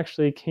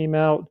actually came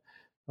out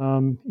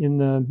in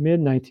the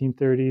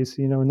mid-1930s.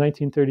 In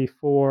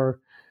 1934,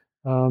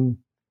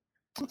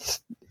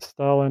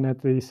 Stalin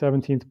at the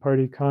 17th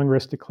Party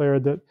Congress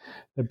declared that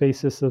the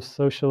basis of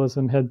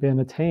socialism had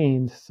been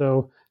attained.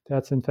 So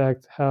that's in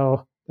fact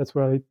that's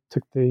where I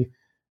took the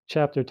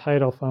chapter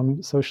title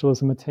from,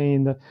 Socialism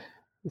Attained. The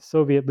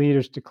Soviet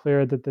leaders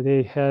declared that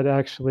they had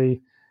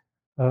actually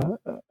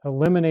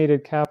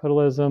eliminated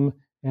capitalism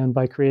And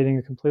by creating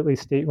a completely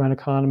state-run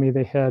economy,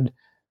 they had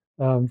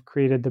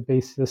created the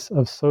basis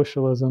of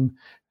socialism.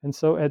 And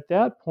so at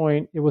that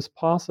point, it was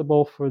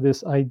possible for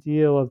this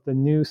ideal of the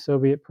new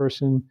Soviet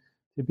person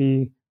to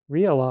be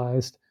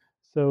realized.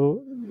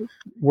 So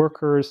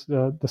workers,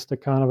 the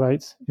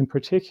Stakhanovites in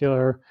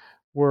particular,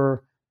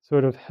 were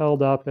sort of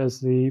held up as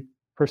the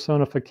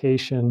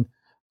personification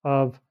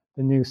of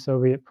the new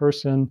Soviet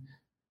person.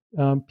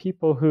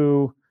 People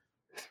who,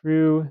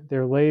 through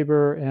their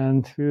labor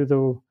and through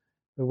the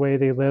way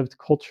they lived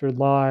cultured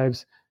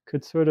lives,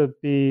 could sort of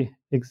be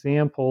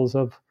examples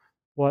of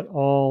what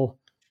all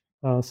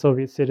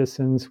Soviet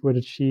citizens would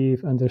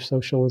achieve under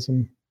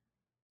socialism.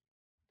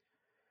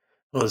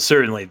 Well,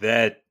 certainly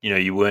that,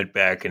 you went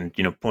back and,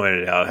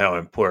 pointed out how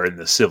important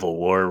the Civil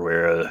War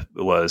era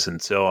was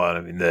and so on.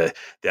 I mean, the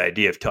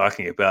idea of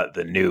talking about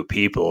the new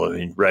people, I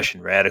mean,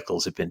 Russian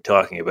radicals have been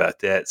talking about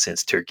that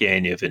since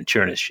Turgenev and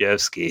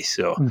Chernyshevsky.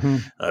 So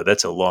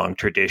that's a long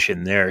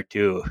tradition there,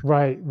 too.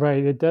 Right.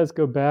 It does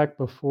go back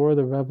before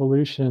the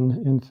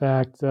revolution, in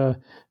fact,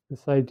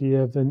 this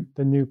idea of the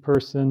new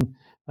person.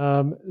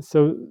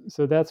 So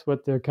that's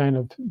what they're kind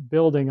of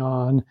building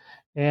on.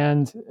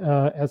 And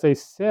as I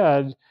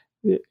said,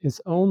 it's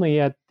only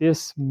at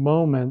this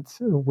moment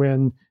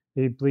when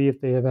they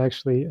believe they have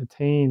actually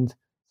attained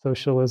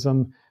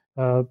socialism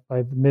by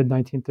the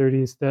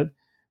mid-1930s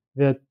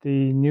that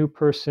the new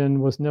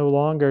person was no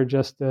longer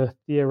just a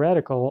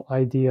theoretical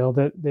ideal,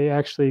 that they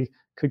actually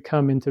could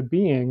come into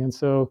being. And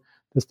so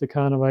the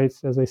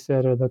Stakhanovites, as I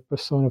said, are the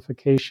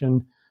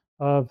personification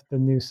of the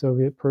new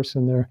Soviet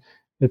person.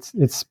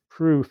 It's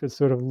proof, it's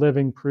sort of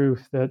living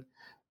proof that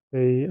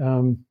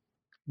the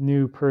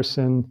new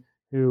person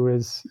who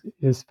is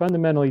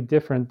fundamentally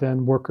different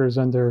than workers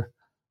under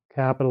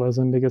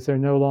capitalism, because they're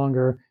no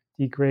longer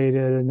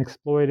degraded and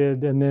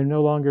exploited, and they're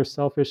no longer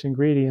selfish and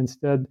greedy.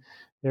 Instead,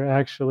 they're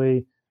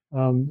actually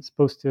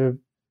supposed to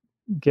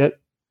get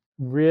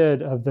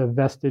rid of the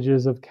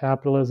vestiges of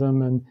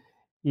capitalism and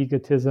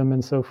egotism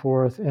and so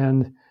forth,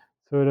 and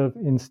sort of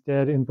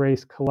instead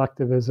embrace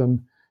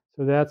collectivism.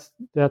 So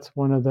that's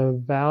one of the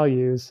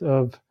values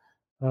of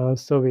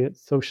Soviet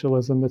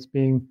socialism that's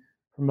being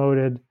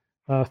promoted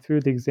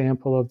through the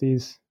example of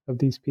these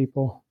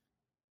people.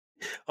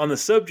 On the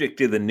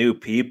subject of the new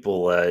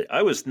people,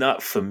 I was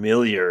not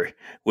familiar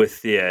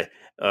with the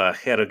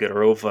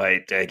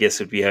Herogarovite, I guess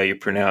would be how you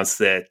pronounce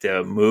that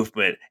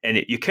movement.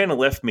 And you kind of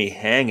left me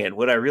hanging.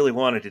 What I really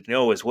wanted to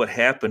know is what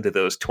happened to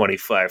those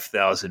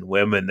 25,000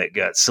 women that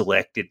got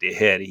selected to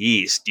head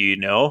east. Do you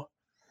know?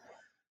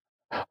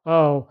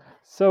 Oh,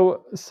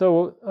 so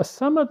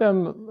some of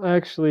them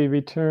actually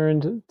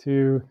returned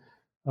to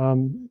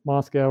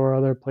Moscow or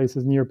other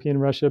places in European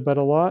Russia, but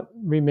a lot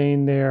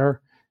remained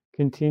there,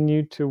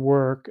 continued to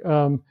work.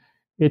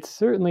 It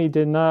certainly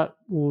did not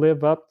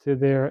live up to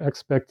their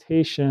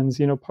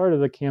expectations. Part of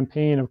the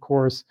campaign, of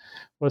course,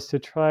 was to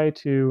try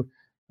to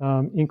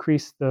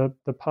increase the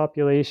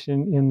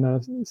population in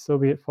the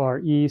Soviet Far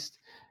East.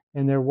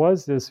 And there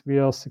was this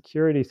real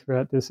security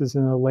threat. This is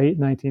in the late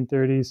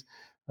 1930s,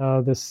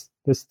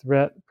 this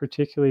threat,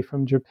 particularly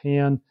from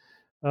Japan.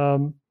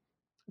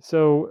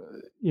 So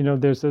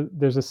there's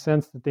a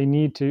sense that they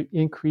need to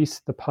increase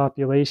the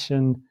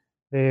population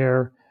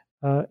there,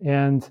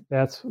 and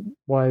that's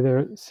why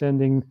they're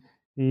sending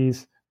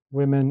these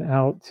women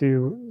out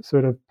to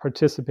sort of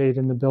participate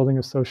in the building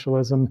of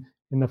socialism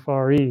in the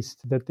Far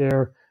East. That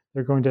they're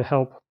going to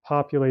help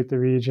populate the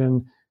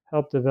region,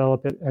 help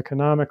develop it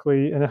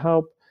economically, and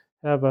help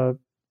have a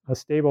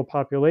stable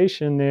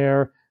population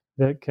there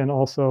that can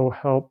also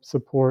help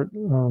support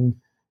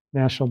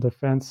national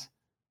defense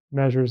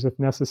measures if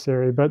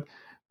necessary. But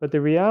the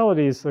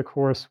realities, of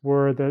course,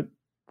 were that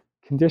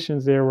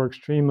conditions there were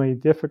extremely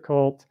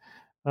difficult.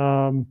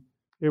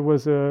 It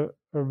was a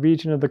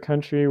region of the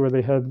country where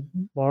they had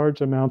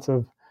large amounts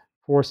of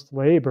forced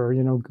labor,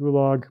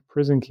 gulag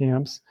prison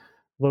camps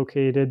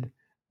located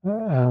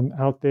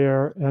out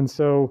there. And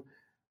so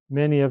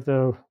many of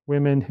the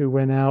women who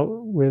went out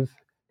with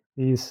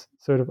these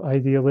sort of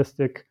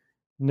idealistic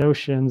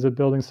notions of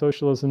building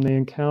socialism, they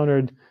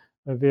encountered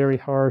a very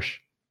harsh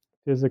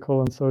physical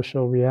and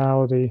social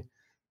reality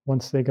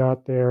once they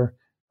got there.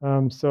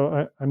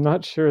 So I'm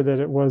not sure that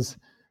it was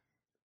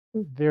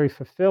very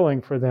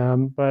fulfilling for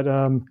them, but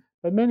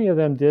many of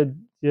them did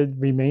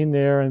remain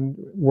there and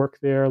work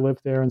there, live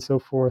there, and so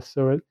forth.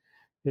 So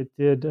it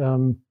did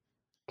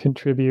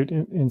contribute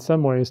in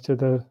some ways to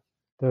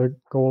the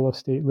goal of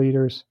state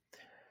leaders.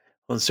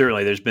 Well,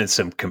 certainly there's been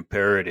some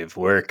comparative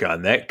work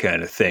on that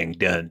kind of thing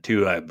done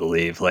too, I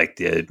believe, like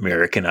the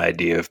American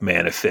idea of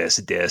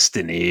manifest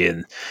destiny,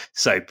 and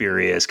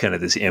Siberia is kind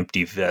of this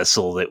empty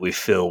vessel that we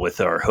fill with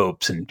our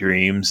hopes and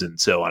dreams and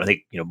so on. I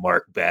think,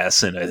 Mark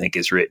Basson, I think,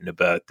 has written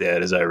about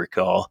that, as I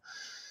recall.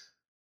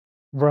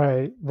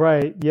 Right.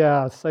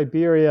 Yeah.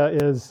 Siberia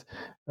is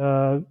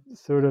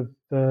sort of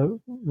the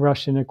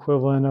Russian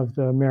equivalent of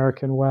the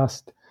American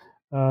West.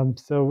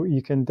 So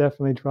you can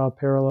definitely draw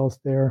parallels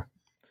there.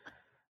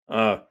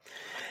 I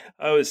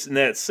was in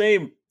that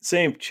same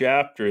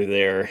chapter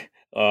there.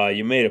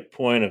 You made a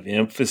point of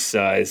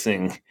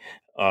emphasizing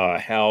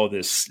how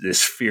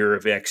this fear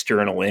of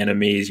external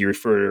enemies, you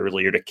referred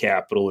earlier to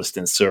capitalist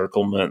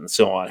encirclement and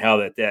so on,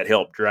 how that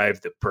helped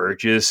drive the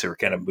purges, or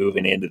kind of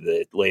moving into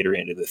the later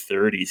into the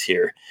 30s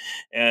here.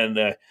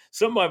 And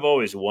something I've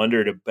always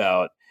wondered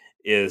about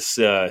is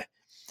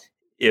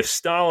if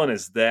Stalin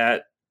is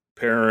that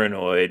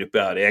paranoid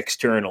about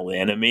external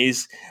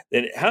enemies,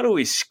 then how do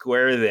we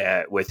square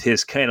that with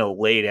his kind of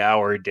late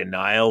hour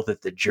denial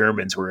that the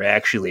Germans were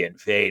actually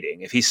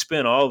invading? If he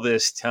spent all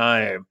this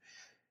time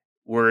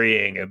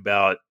worrying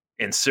about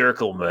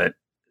encirclement,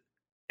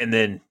 and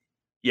then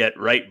yet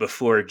right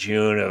before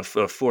June of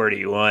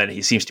 41,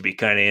 he seems to be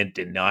kind of in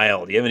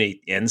denial. Do you have any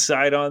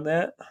insight on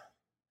that?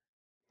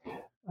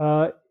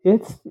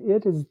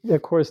 It is,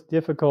 of course,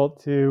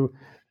 difficult to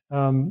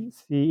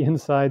see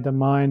inside the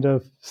mind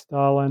of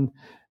Stalin.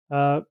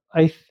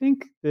 I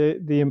think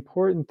the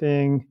important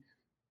thing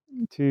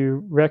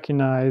to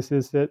recognize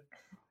is that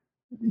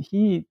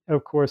he,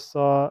 of course,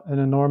 saw an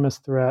enormous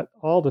threat.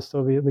 All the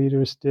Soviet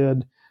leaders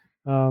did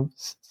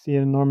see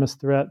an enormous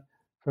threat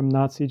from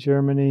Nazi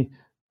Germany.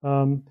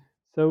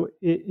 So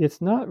it's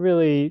not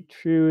really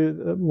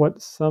true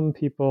what some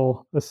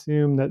people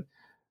assume, that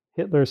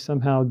Hitler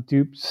somehow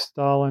duped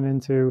Stalin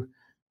into,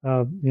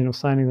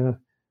 signing the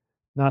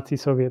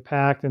Nazi-Soviet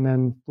pact and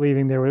then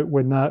believing there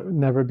would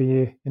never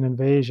be an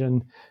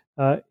invasion.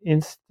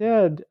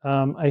 Instead,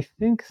 I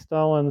think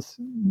Stalin's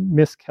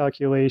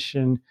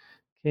miscalculation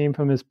came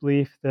from his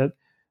belief that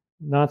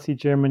Nazi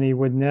Germany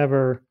would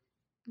never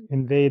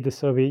invade the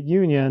Soviet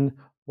Union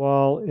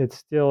while it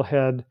still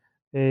had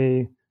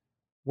a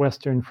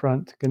Western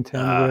front to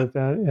contend with,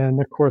 and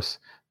of course,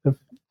 the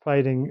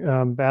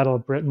fighting Battle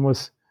of Britain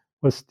was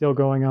still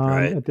going on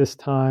Right. at this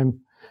time.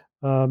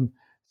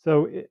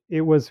 So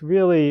it was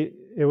really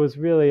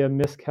a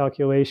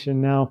miscalculation.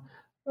 Now,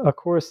 of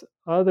course,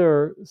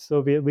 other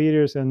Soviet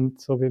leaders and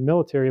Soviet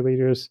military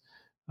leaders,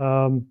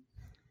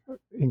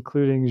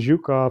 including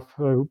Zhukov,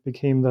 who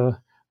became the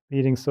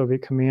leading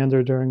Soviet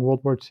commander during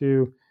World War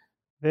II,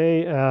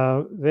 they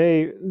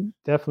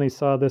definitely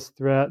saw this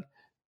threat.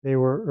 They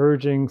were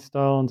urging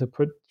Stalin to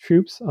put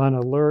troops on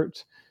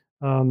alert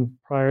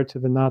prior to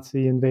the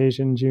Nazi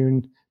invasion,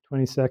 June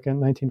 22nd,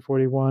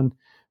 1941.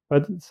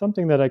 But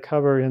something that I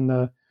cover in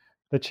the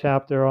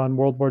chapter on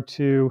World War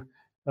II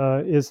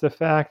is the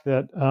fact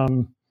that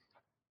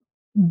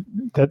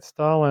that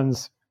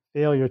Stalin's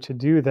failure to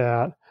do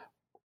that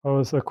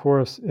was, of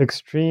course,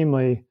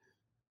 extremely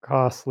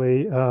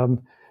costly.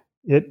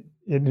 It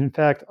in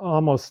fact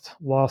almost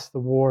lost the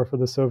war for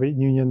the Soviet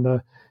Union.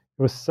 It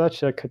was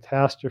such a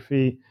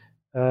catastrophe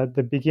at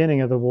the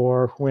beginning of the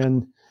war,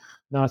 when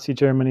Nazi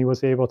Germany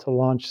was able to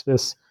launch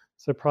this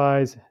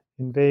surprise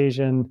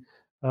invasion,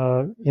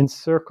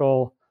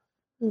 encircle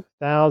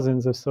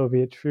thousands of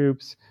Soviet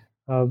troops,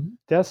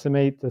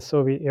 decimate the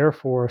Soviet Air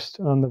Force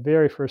on the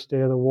very first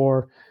day of the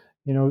war.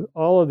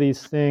 All of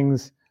these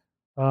things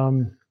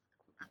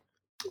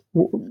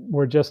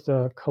were just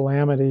a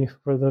calamity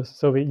for the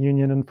Soviet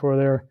Union and for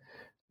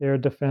their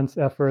defense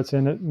efforts,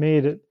 and it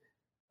made it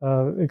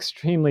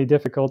extremely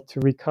difficult to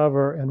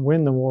recover and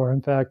win the war.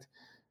 In fact,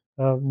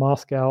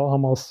 Moscow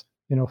almost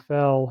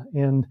fell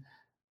in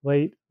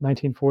late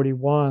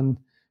 1941.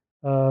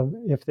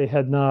 If they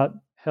had not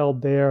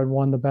held there and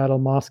won the Battle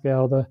of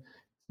Moscow,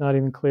 it's not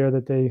even clear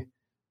that they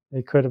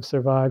could have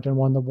survived and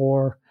won the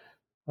war.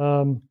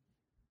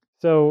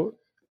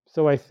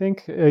 So I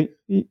think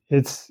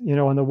it's,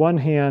 on the one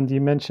hand,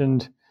 you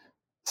mentioned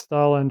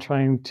Stalin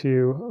trying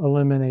to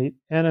eliminate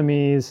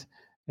enemies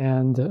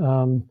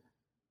and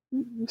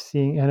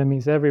seeing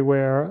enemies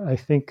everywhere. I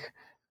think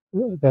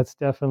that's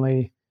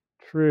definitely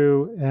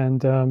true.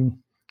 And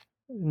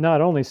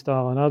not only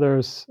Stalin,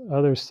 others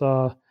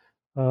saw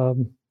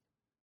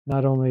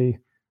not only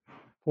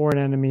foreign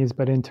enemies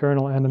but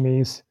internal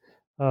enemies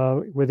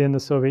within the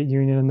Soviet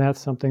Union, and that's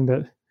something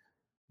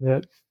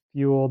that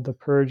fueled the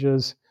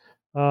purges.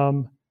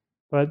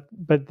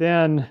 But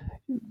then,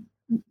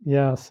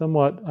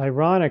 somewhat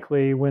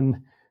ironically,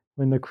 when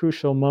the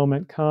crucial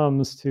moment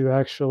comes to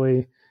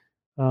actually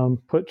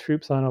put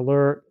troops on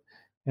alert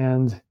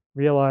and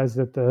realize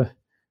that the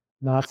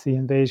Nazi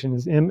invasion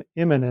is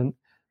imminent,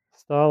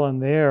 Stalin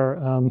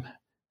there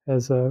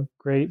has a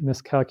great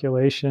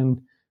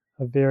miscalculation,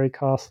 a very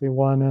costly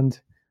one,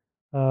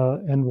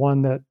 and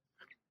one that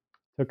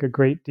took a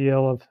great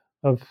deal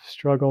of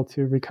struggle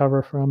to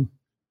recover from.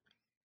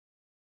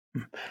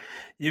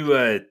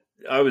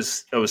 I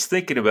was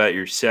thinking about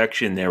your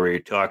section there where you're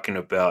talking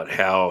about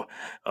how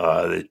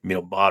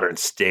modern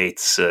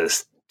states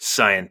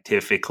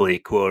scientifically,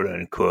 quote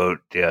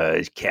unquote,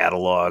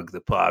 catalog the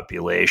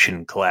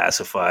population,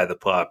 classify the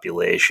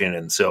population,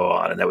 and so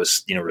on. And that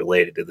was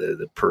related to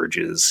the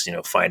purges,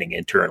 finding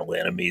internal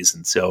enemies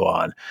and so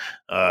on.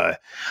 I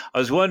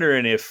was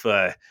wondering if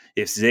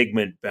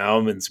Zygmunt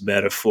Bauman's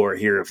metaphor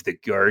here of the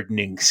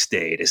gardening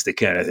state is the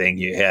kind of thing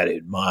you had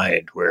in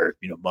mind, where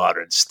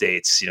modern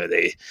states,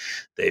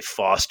 they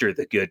foster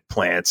the good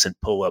plants and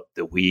pull up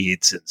the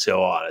weeds and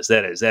so on. Is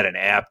that an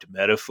apt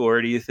metaphor,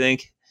 do you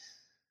think?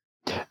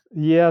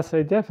 Yes,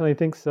 I definitely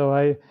think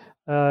so.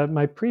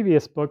 My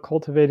previous book,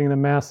 Cultivating the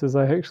Masses,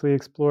 I actually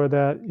explore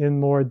that in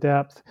more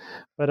depth,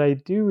 but I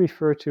do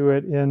refer to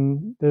it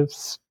in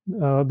this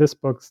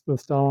book, The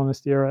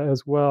Stalinist Era,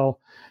 as well,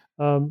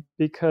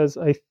 because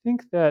I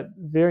think that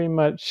very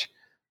much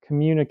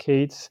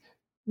communicates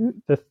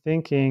the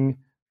thinking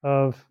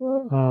of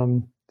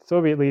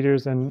Soviet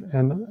leaders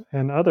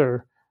and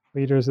other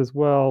leaders as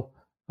well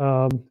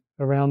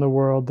around the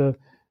world.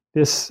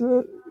 This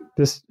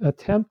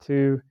attempt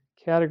to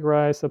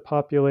categorize the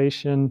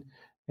population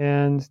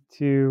and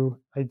to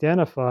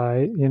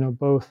identify,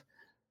 both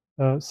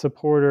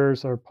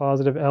supporters or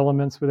positive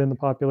elements within the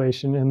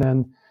population,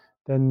 and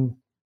then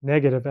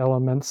negative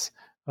elements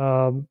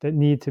that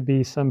need to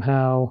be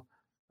somehow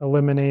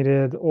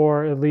eliminated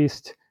or at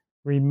least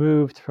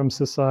removed from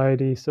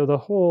society. So the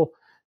whole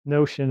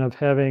notion of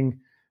having,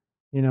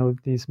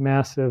 these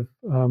massive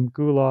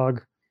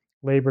gulag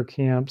labor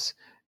camps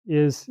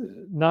is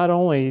not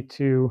only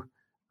to,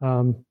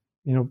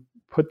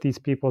 put these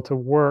people to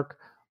work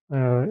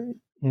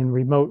in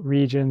remote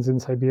regions in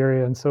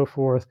Siberia and so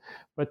forth,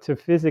 but to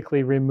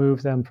physically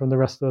remove them from the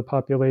rest of the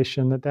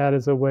population, that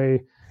is a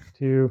way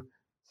to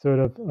sort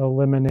of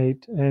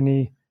eliminate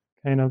any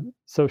kind of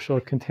social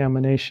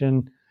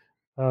contamination,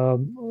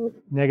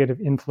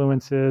 negative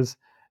influences,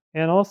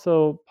 and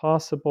also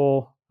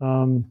possible,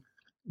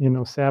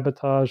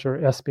 sabotage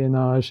or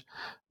espionage.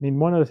 I mean,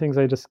 one of the things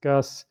I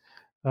discuss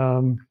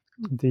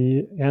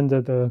the end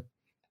of the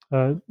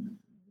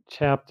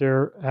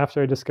chapter,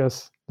 after I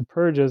discuss the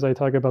purges, I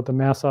talk about the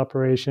mass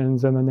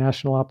operations and the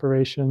national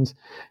operations,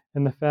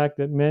 and the fact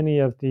that many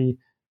of the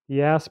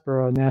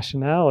diaspora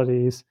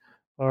nationalities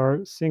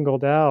are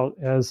singled out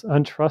as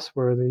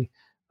untrustworthy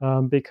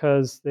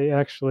because they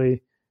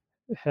actually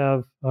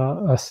have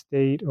a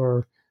state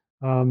or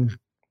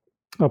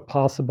a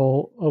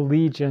possible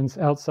allegiance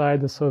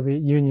outside the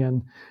Soviet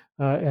Union,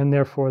 and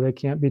therefore they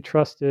can't be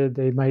trusted.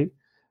 They might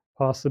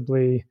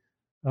possibly,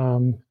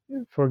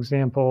 for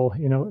example,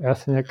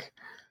 ethnic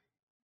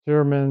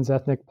Germans,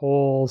 ethnic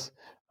Poles,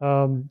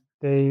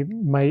 they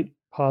might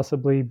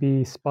possibly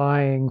be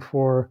spying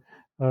for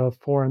a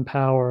foreign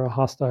power, a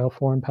hostile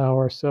foreign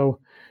power. So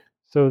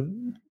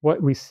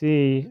what we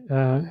see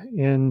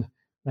in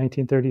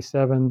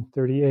 1937,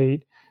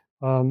 38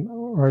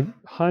 are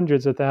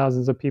hundreds of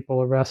thousands of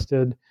people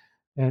arrested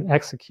and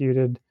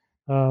executed,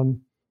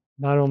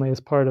 not only as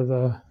part of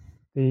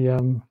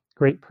the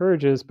Great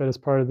Purges, but as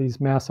part of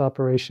these mass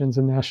operations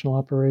and national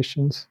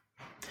operations.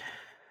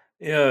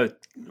 Yeah,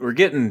 we're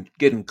getting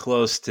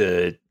close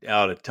to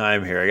out of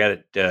time here. I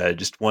got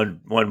just one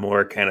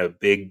more kind of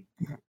big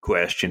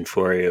question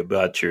for you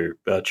about your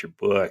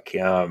book.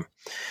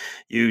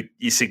 You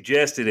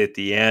suggested at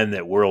the end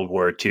that World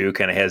War II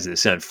kind of has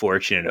this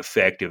unfortunate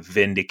effect of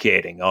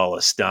vindicating all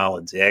of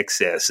Stalin's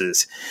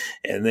excesses,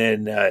 and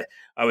then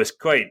I was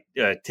quite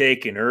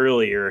taken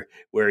earlier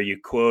where you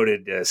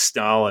quoted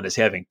Stalin as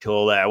having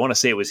told, I want to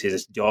say it was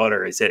his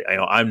daughter, he said,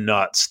 I'm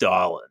not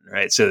Stalin,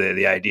 right? So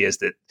the idea is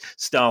that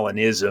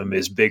Stalinism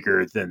is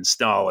bigger than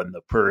Stalin,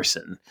 the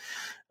person.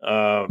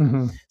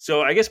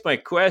 So I guess my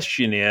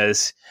question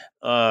is,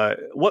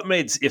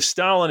 if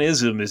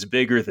Stalinism is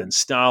bigger than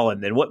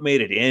Stalin, then what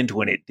made it end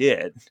when it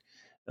did?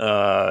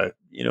 How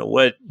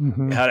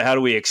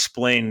do we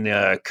explain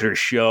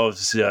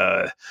Khrushchev's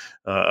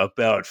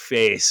about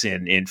face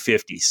in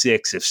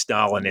 56 if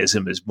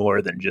Stalinism is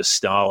more than just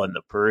Stalin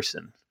the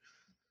person?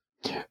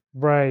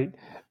 Right.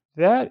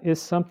 That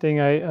is something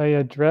I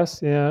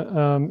address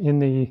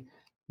in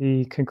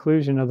the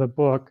conclusion of the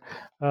book,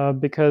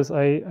 because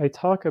I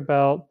talk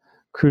about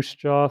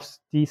Khrushchev's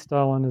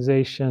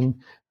de-Stalinization,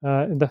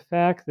 the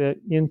fact that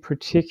in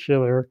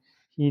particular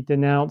he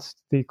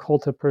denounced the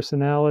cult of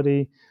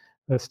personality,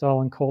 the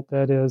Stalin cult,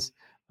 that is,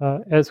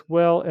 as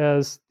well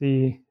as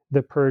the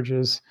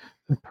purges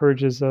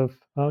of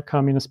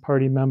Communist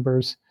Party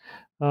members.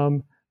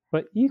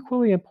 But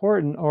equally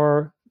important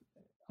are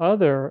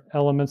other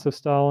elements of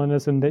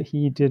Stalinism that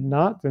he did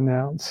not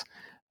denounce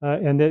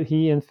and that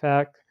he, in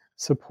fact,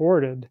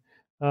 supported.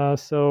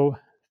 So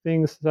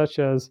things such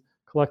as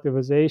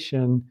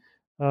collectivization,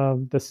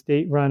 the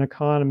state-run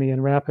economy,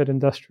 and rapid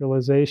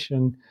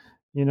industrialization.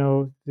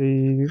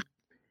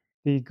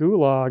 The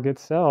Gulag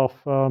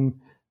itself,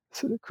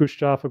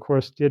 Khrushchev, of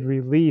course, did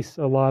release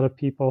a lot of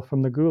people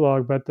from the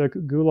Gulag, but the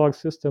Gulag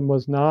system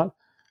was not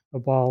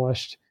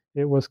abolished.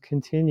 It was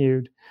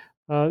continued.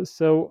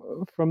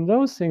 So from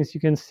those things, you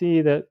can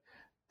see that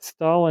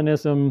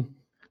Stalinism,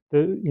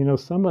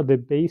 some of the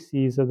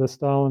bases of the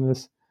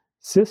Stalinist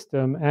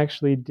system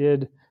actually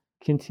did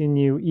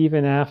continue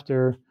even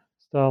after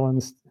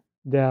Stalin's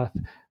death.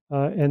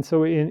 And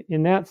so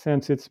in that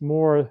sense, it's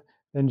more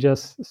than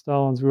just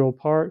Stalin's real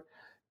part.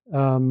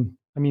 In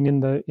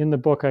the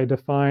book, I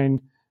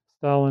define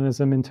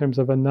Stalinism in terms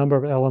of a number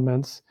of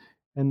elements,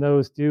 and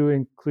those do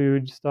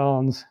include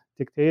Stalin's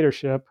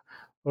dictatorship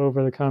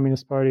over the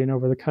Communist Party and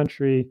over the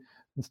country,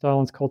 and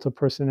Stalin's cult of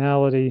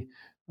personality,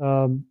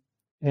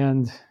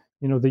 and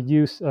the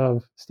use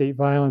of state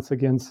violence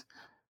against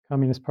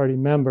Communist Party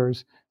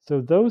members. So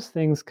those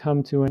things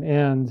come to an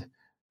end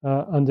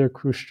under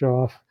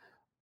Khrushchev.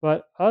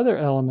 but other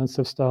elements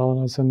of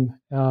Stalinism,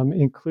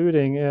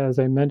 including, as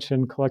I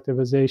mentioned,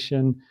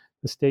 collectivization,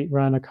 the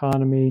state-run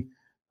economy,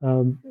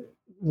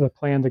 the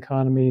planned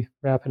economy,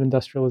 rapid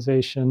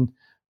industrialization,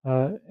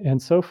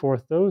 and so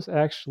forth, those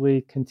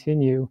actually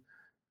continue.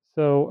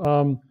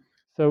 So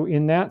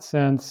in that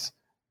sense,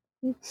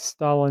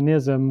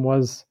 Stalinism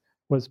was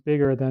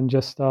bigger than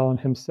just Stalin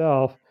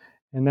himself,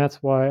 and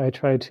that's why I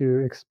try to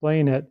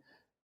explain it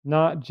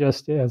not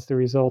just as the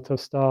result of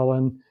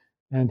Stalin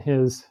and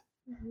his,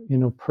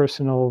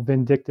 personal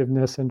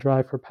vindictiveness and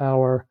drive for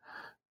power,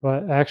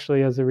 but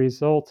actually as a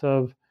result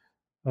of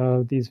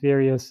these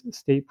various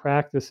state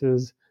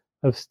practices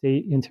of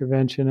state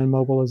intervention and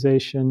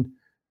mobilization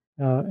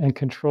and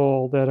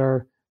control that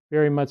are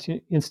very much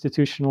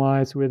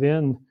institutionalized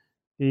within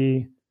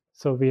the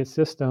Soviet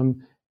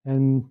system.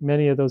 And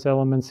many of those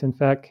elements, in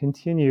fact,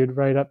 continued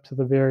right up to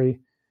the very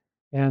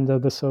end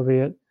of the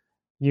Soviet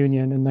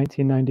Union in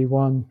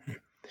 1991.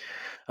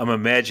 I'm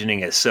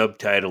imagining a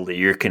subtitle to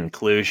your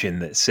conclusion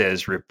that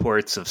says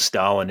reports of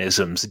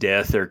Stalinism's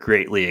death are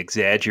greatly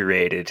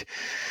exaggerated.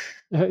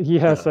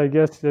 Yes, I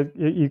guess that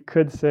you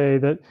could say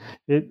that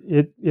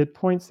it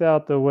points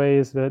out the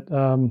ways that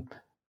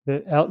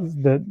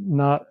that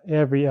not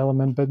every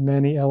element, but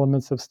many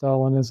elements of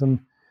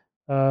Stalinism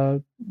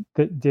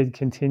that did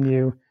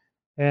continue,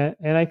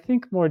 and I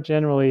think more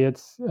generally,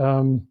 it's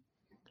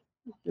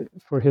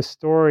for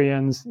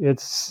historians,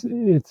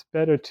 it's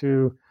better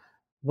to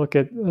look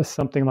at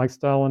something like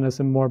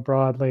Stalinism more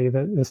broadly.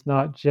 That it's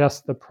not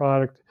just the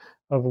product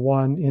of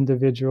one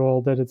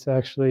individual; that it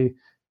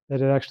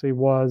actually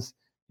was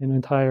an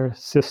entire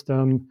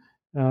system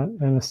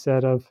and a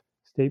set of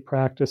state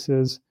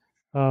practices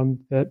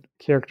that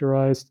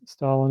characterized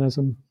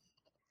Stalinism.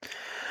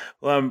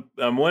 Well,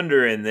 I'm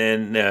wondering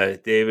then,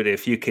 David,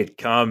 if you could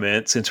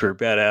comment, since we're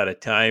about out of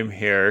time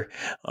here.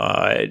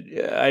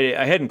 I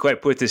hadn't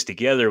quite put this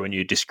together when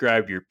you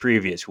described your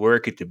previous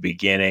work at the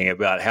beginning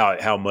about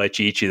how much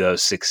each of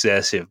those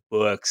successive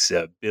books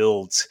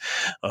builds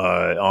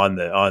on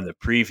the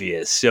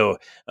previous. So,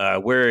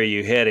 where are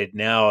you headed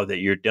now that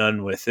you're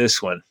done with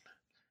this one?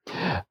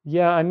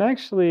 Yeah, I'm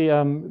actually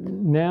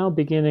now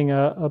beginning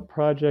a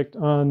project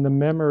on the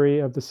memory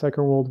of the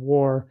Second World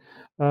War.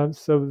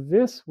 So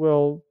this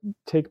will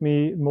take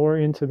me more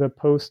into the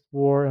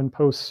post-war and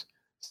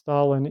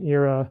post-Stalin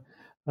era.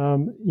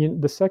 In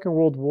the Second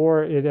World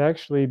War, it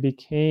actually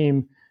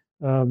became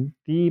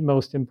the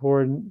most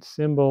important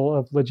symbol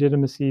of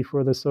legitimacy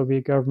for the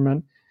Soviet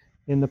government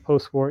in the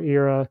post-war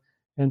era.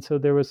 And so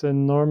there was an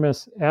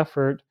enormous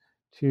effort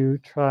to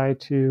try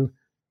to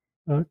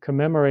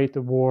commemorate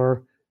the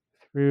war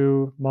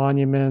through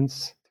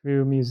monuments,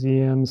 through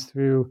museums,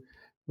 through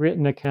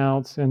written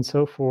accounts, and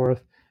so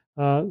forth.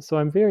 So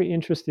I'm very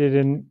interested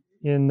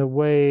in the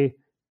way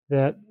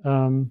that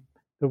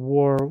the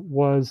war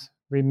was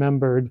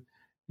remembered.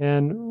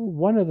 And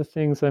one of the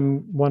things I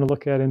want to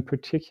look at in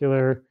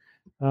particular,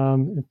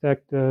 in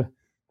fact, the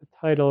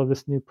title of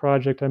this new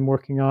project I'm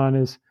working on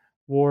is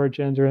War,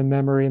 Gender, and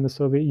Memory in the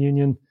Soviet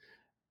Union.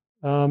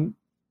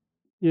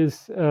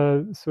 Is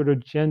sort of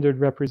gendered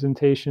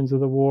representations of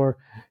the war.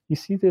 You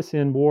see this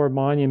in war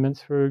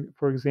monuments,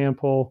 for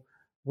example,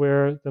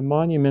 where the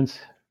monuments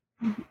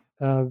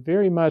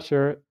very much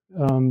are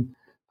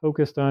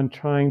focused on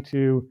trying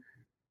to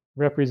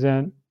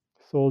represent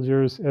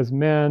soldiers as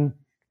men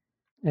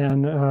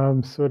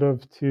and sort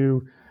of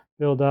to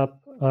build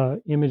up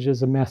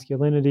images of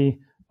masculinity,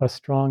 a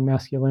strong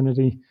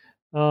masculinity.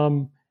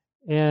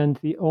 And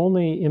the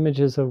only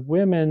images of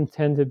women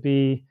tend to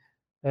be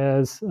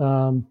as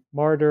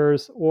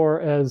martyrs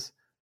or as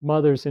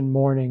mothers in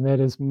mourning.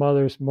 That is,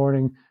 mothers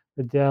mourning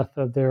the death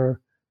of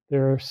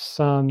their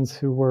sons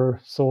who were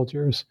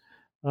soldiers.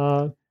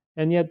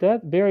 And yet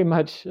that very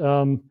much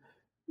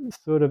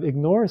sort of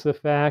ignores the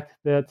fact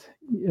that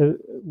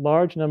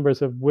large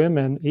numbers of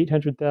women,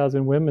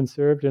 800,000 women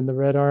served in the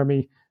Red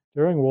Army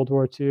during World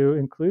War II,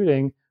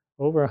 including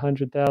over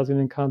 100,000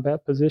 in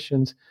combat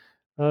positions.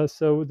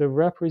 So the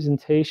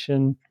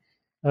representation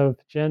of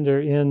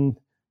gender in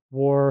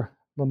war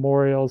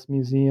memorials,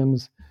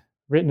 museums,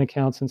 written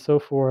accounts, and so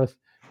forth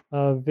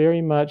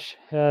very much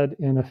had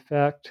an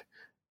effect,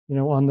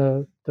 on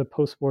the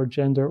post-war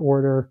gender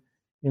order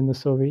in the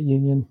Soviet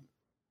Union.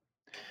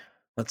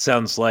 That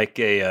sounds like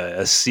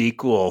a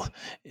sequel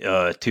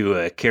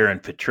to Karen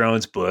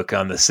Petron's book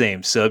on the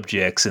same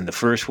subjects in the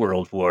First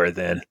World War,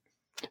 then.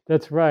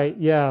 That's right.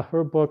 Yeah,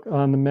 her book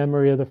on the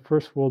memory of the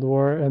First World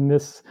War, and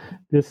this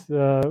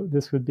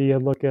would be a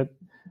look at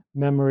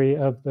memory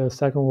of the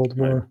Second World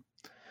War.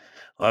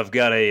 Well, I've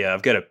got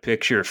a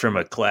picture from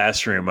a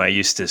classroom I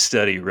used to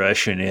study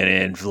Russian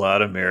in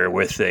Vladimir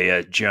with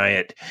a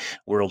giant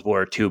World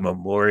War II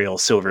memorial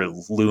sort of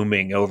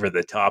looming over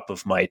the top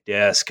of my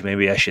desk.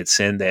 Maybe I should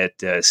send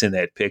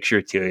that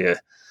picture to you.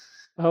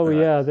 Oh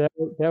yeah,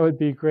 that would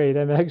be great.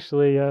 I'm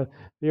actually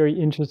very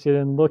interested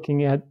in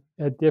looking at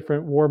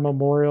different war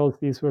memorials.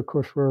 These, of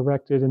course, were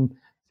erected in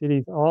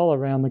cities all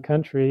around the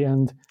country,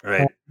 and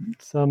Right.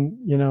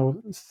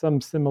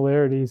 some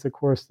similarities. Of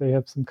course, they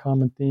have some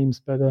common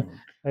themes, but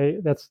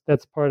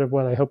that's part of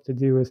what I hope to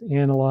do, is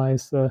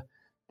analyze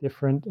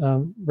different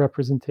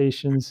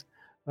representations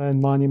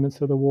and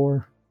monuments of the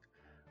war.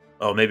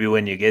 Well, maybe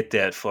when you get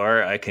that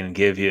far, I can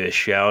give you a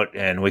shout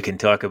and we can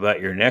talk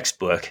about your next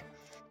book.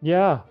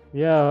 Yeah.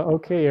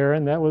 Okay,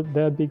 Aaron,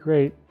 that'd be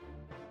great.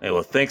 Hey,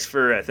 well, thanks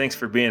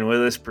for being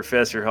with us,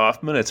 Professor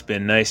Hoffman. It's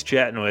been nice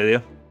chatting with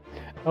you.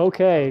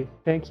 Okay,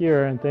 thank you,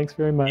 Aaron. Thanks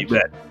very much. You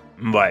bet.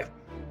 Bye.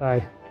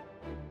 Bye.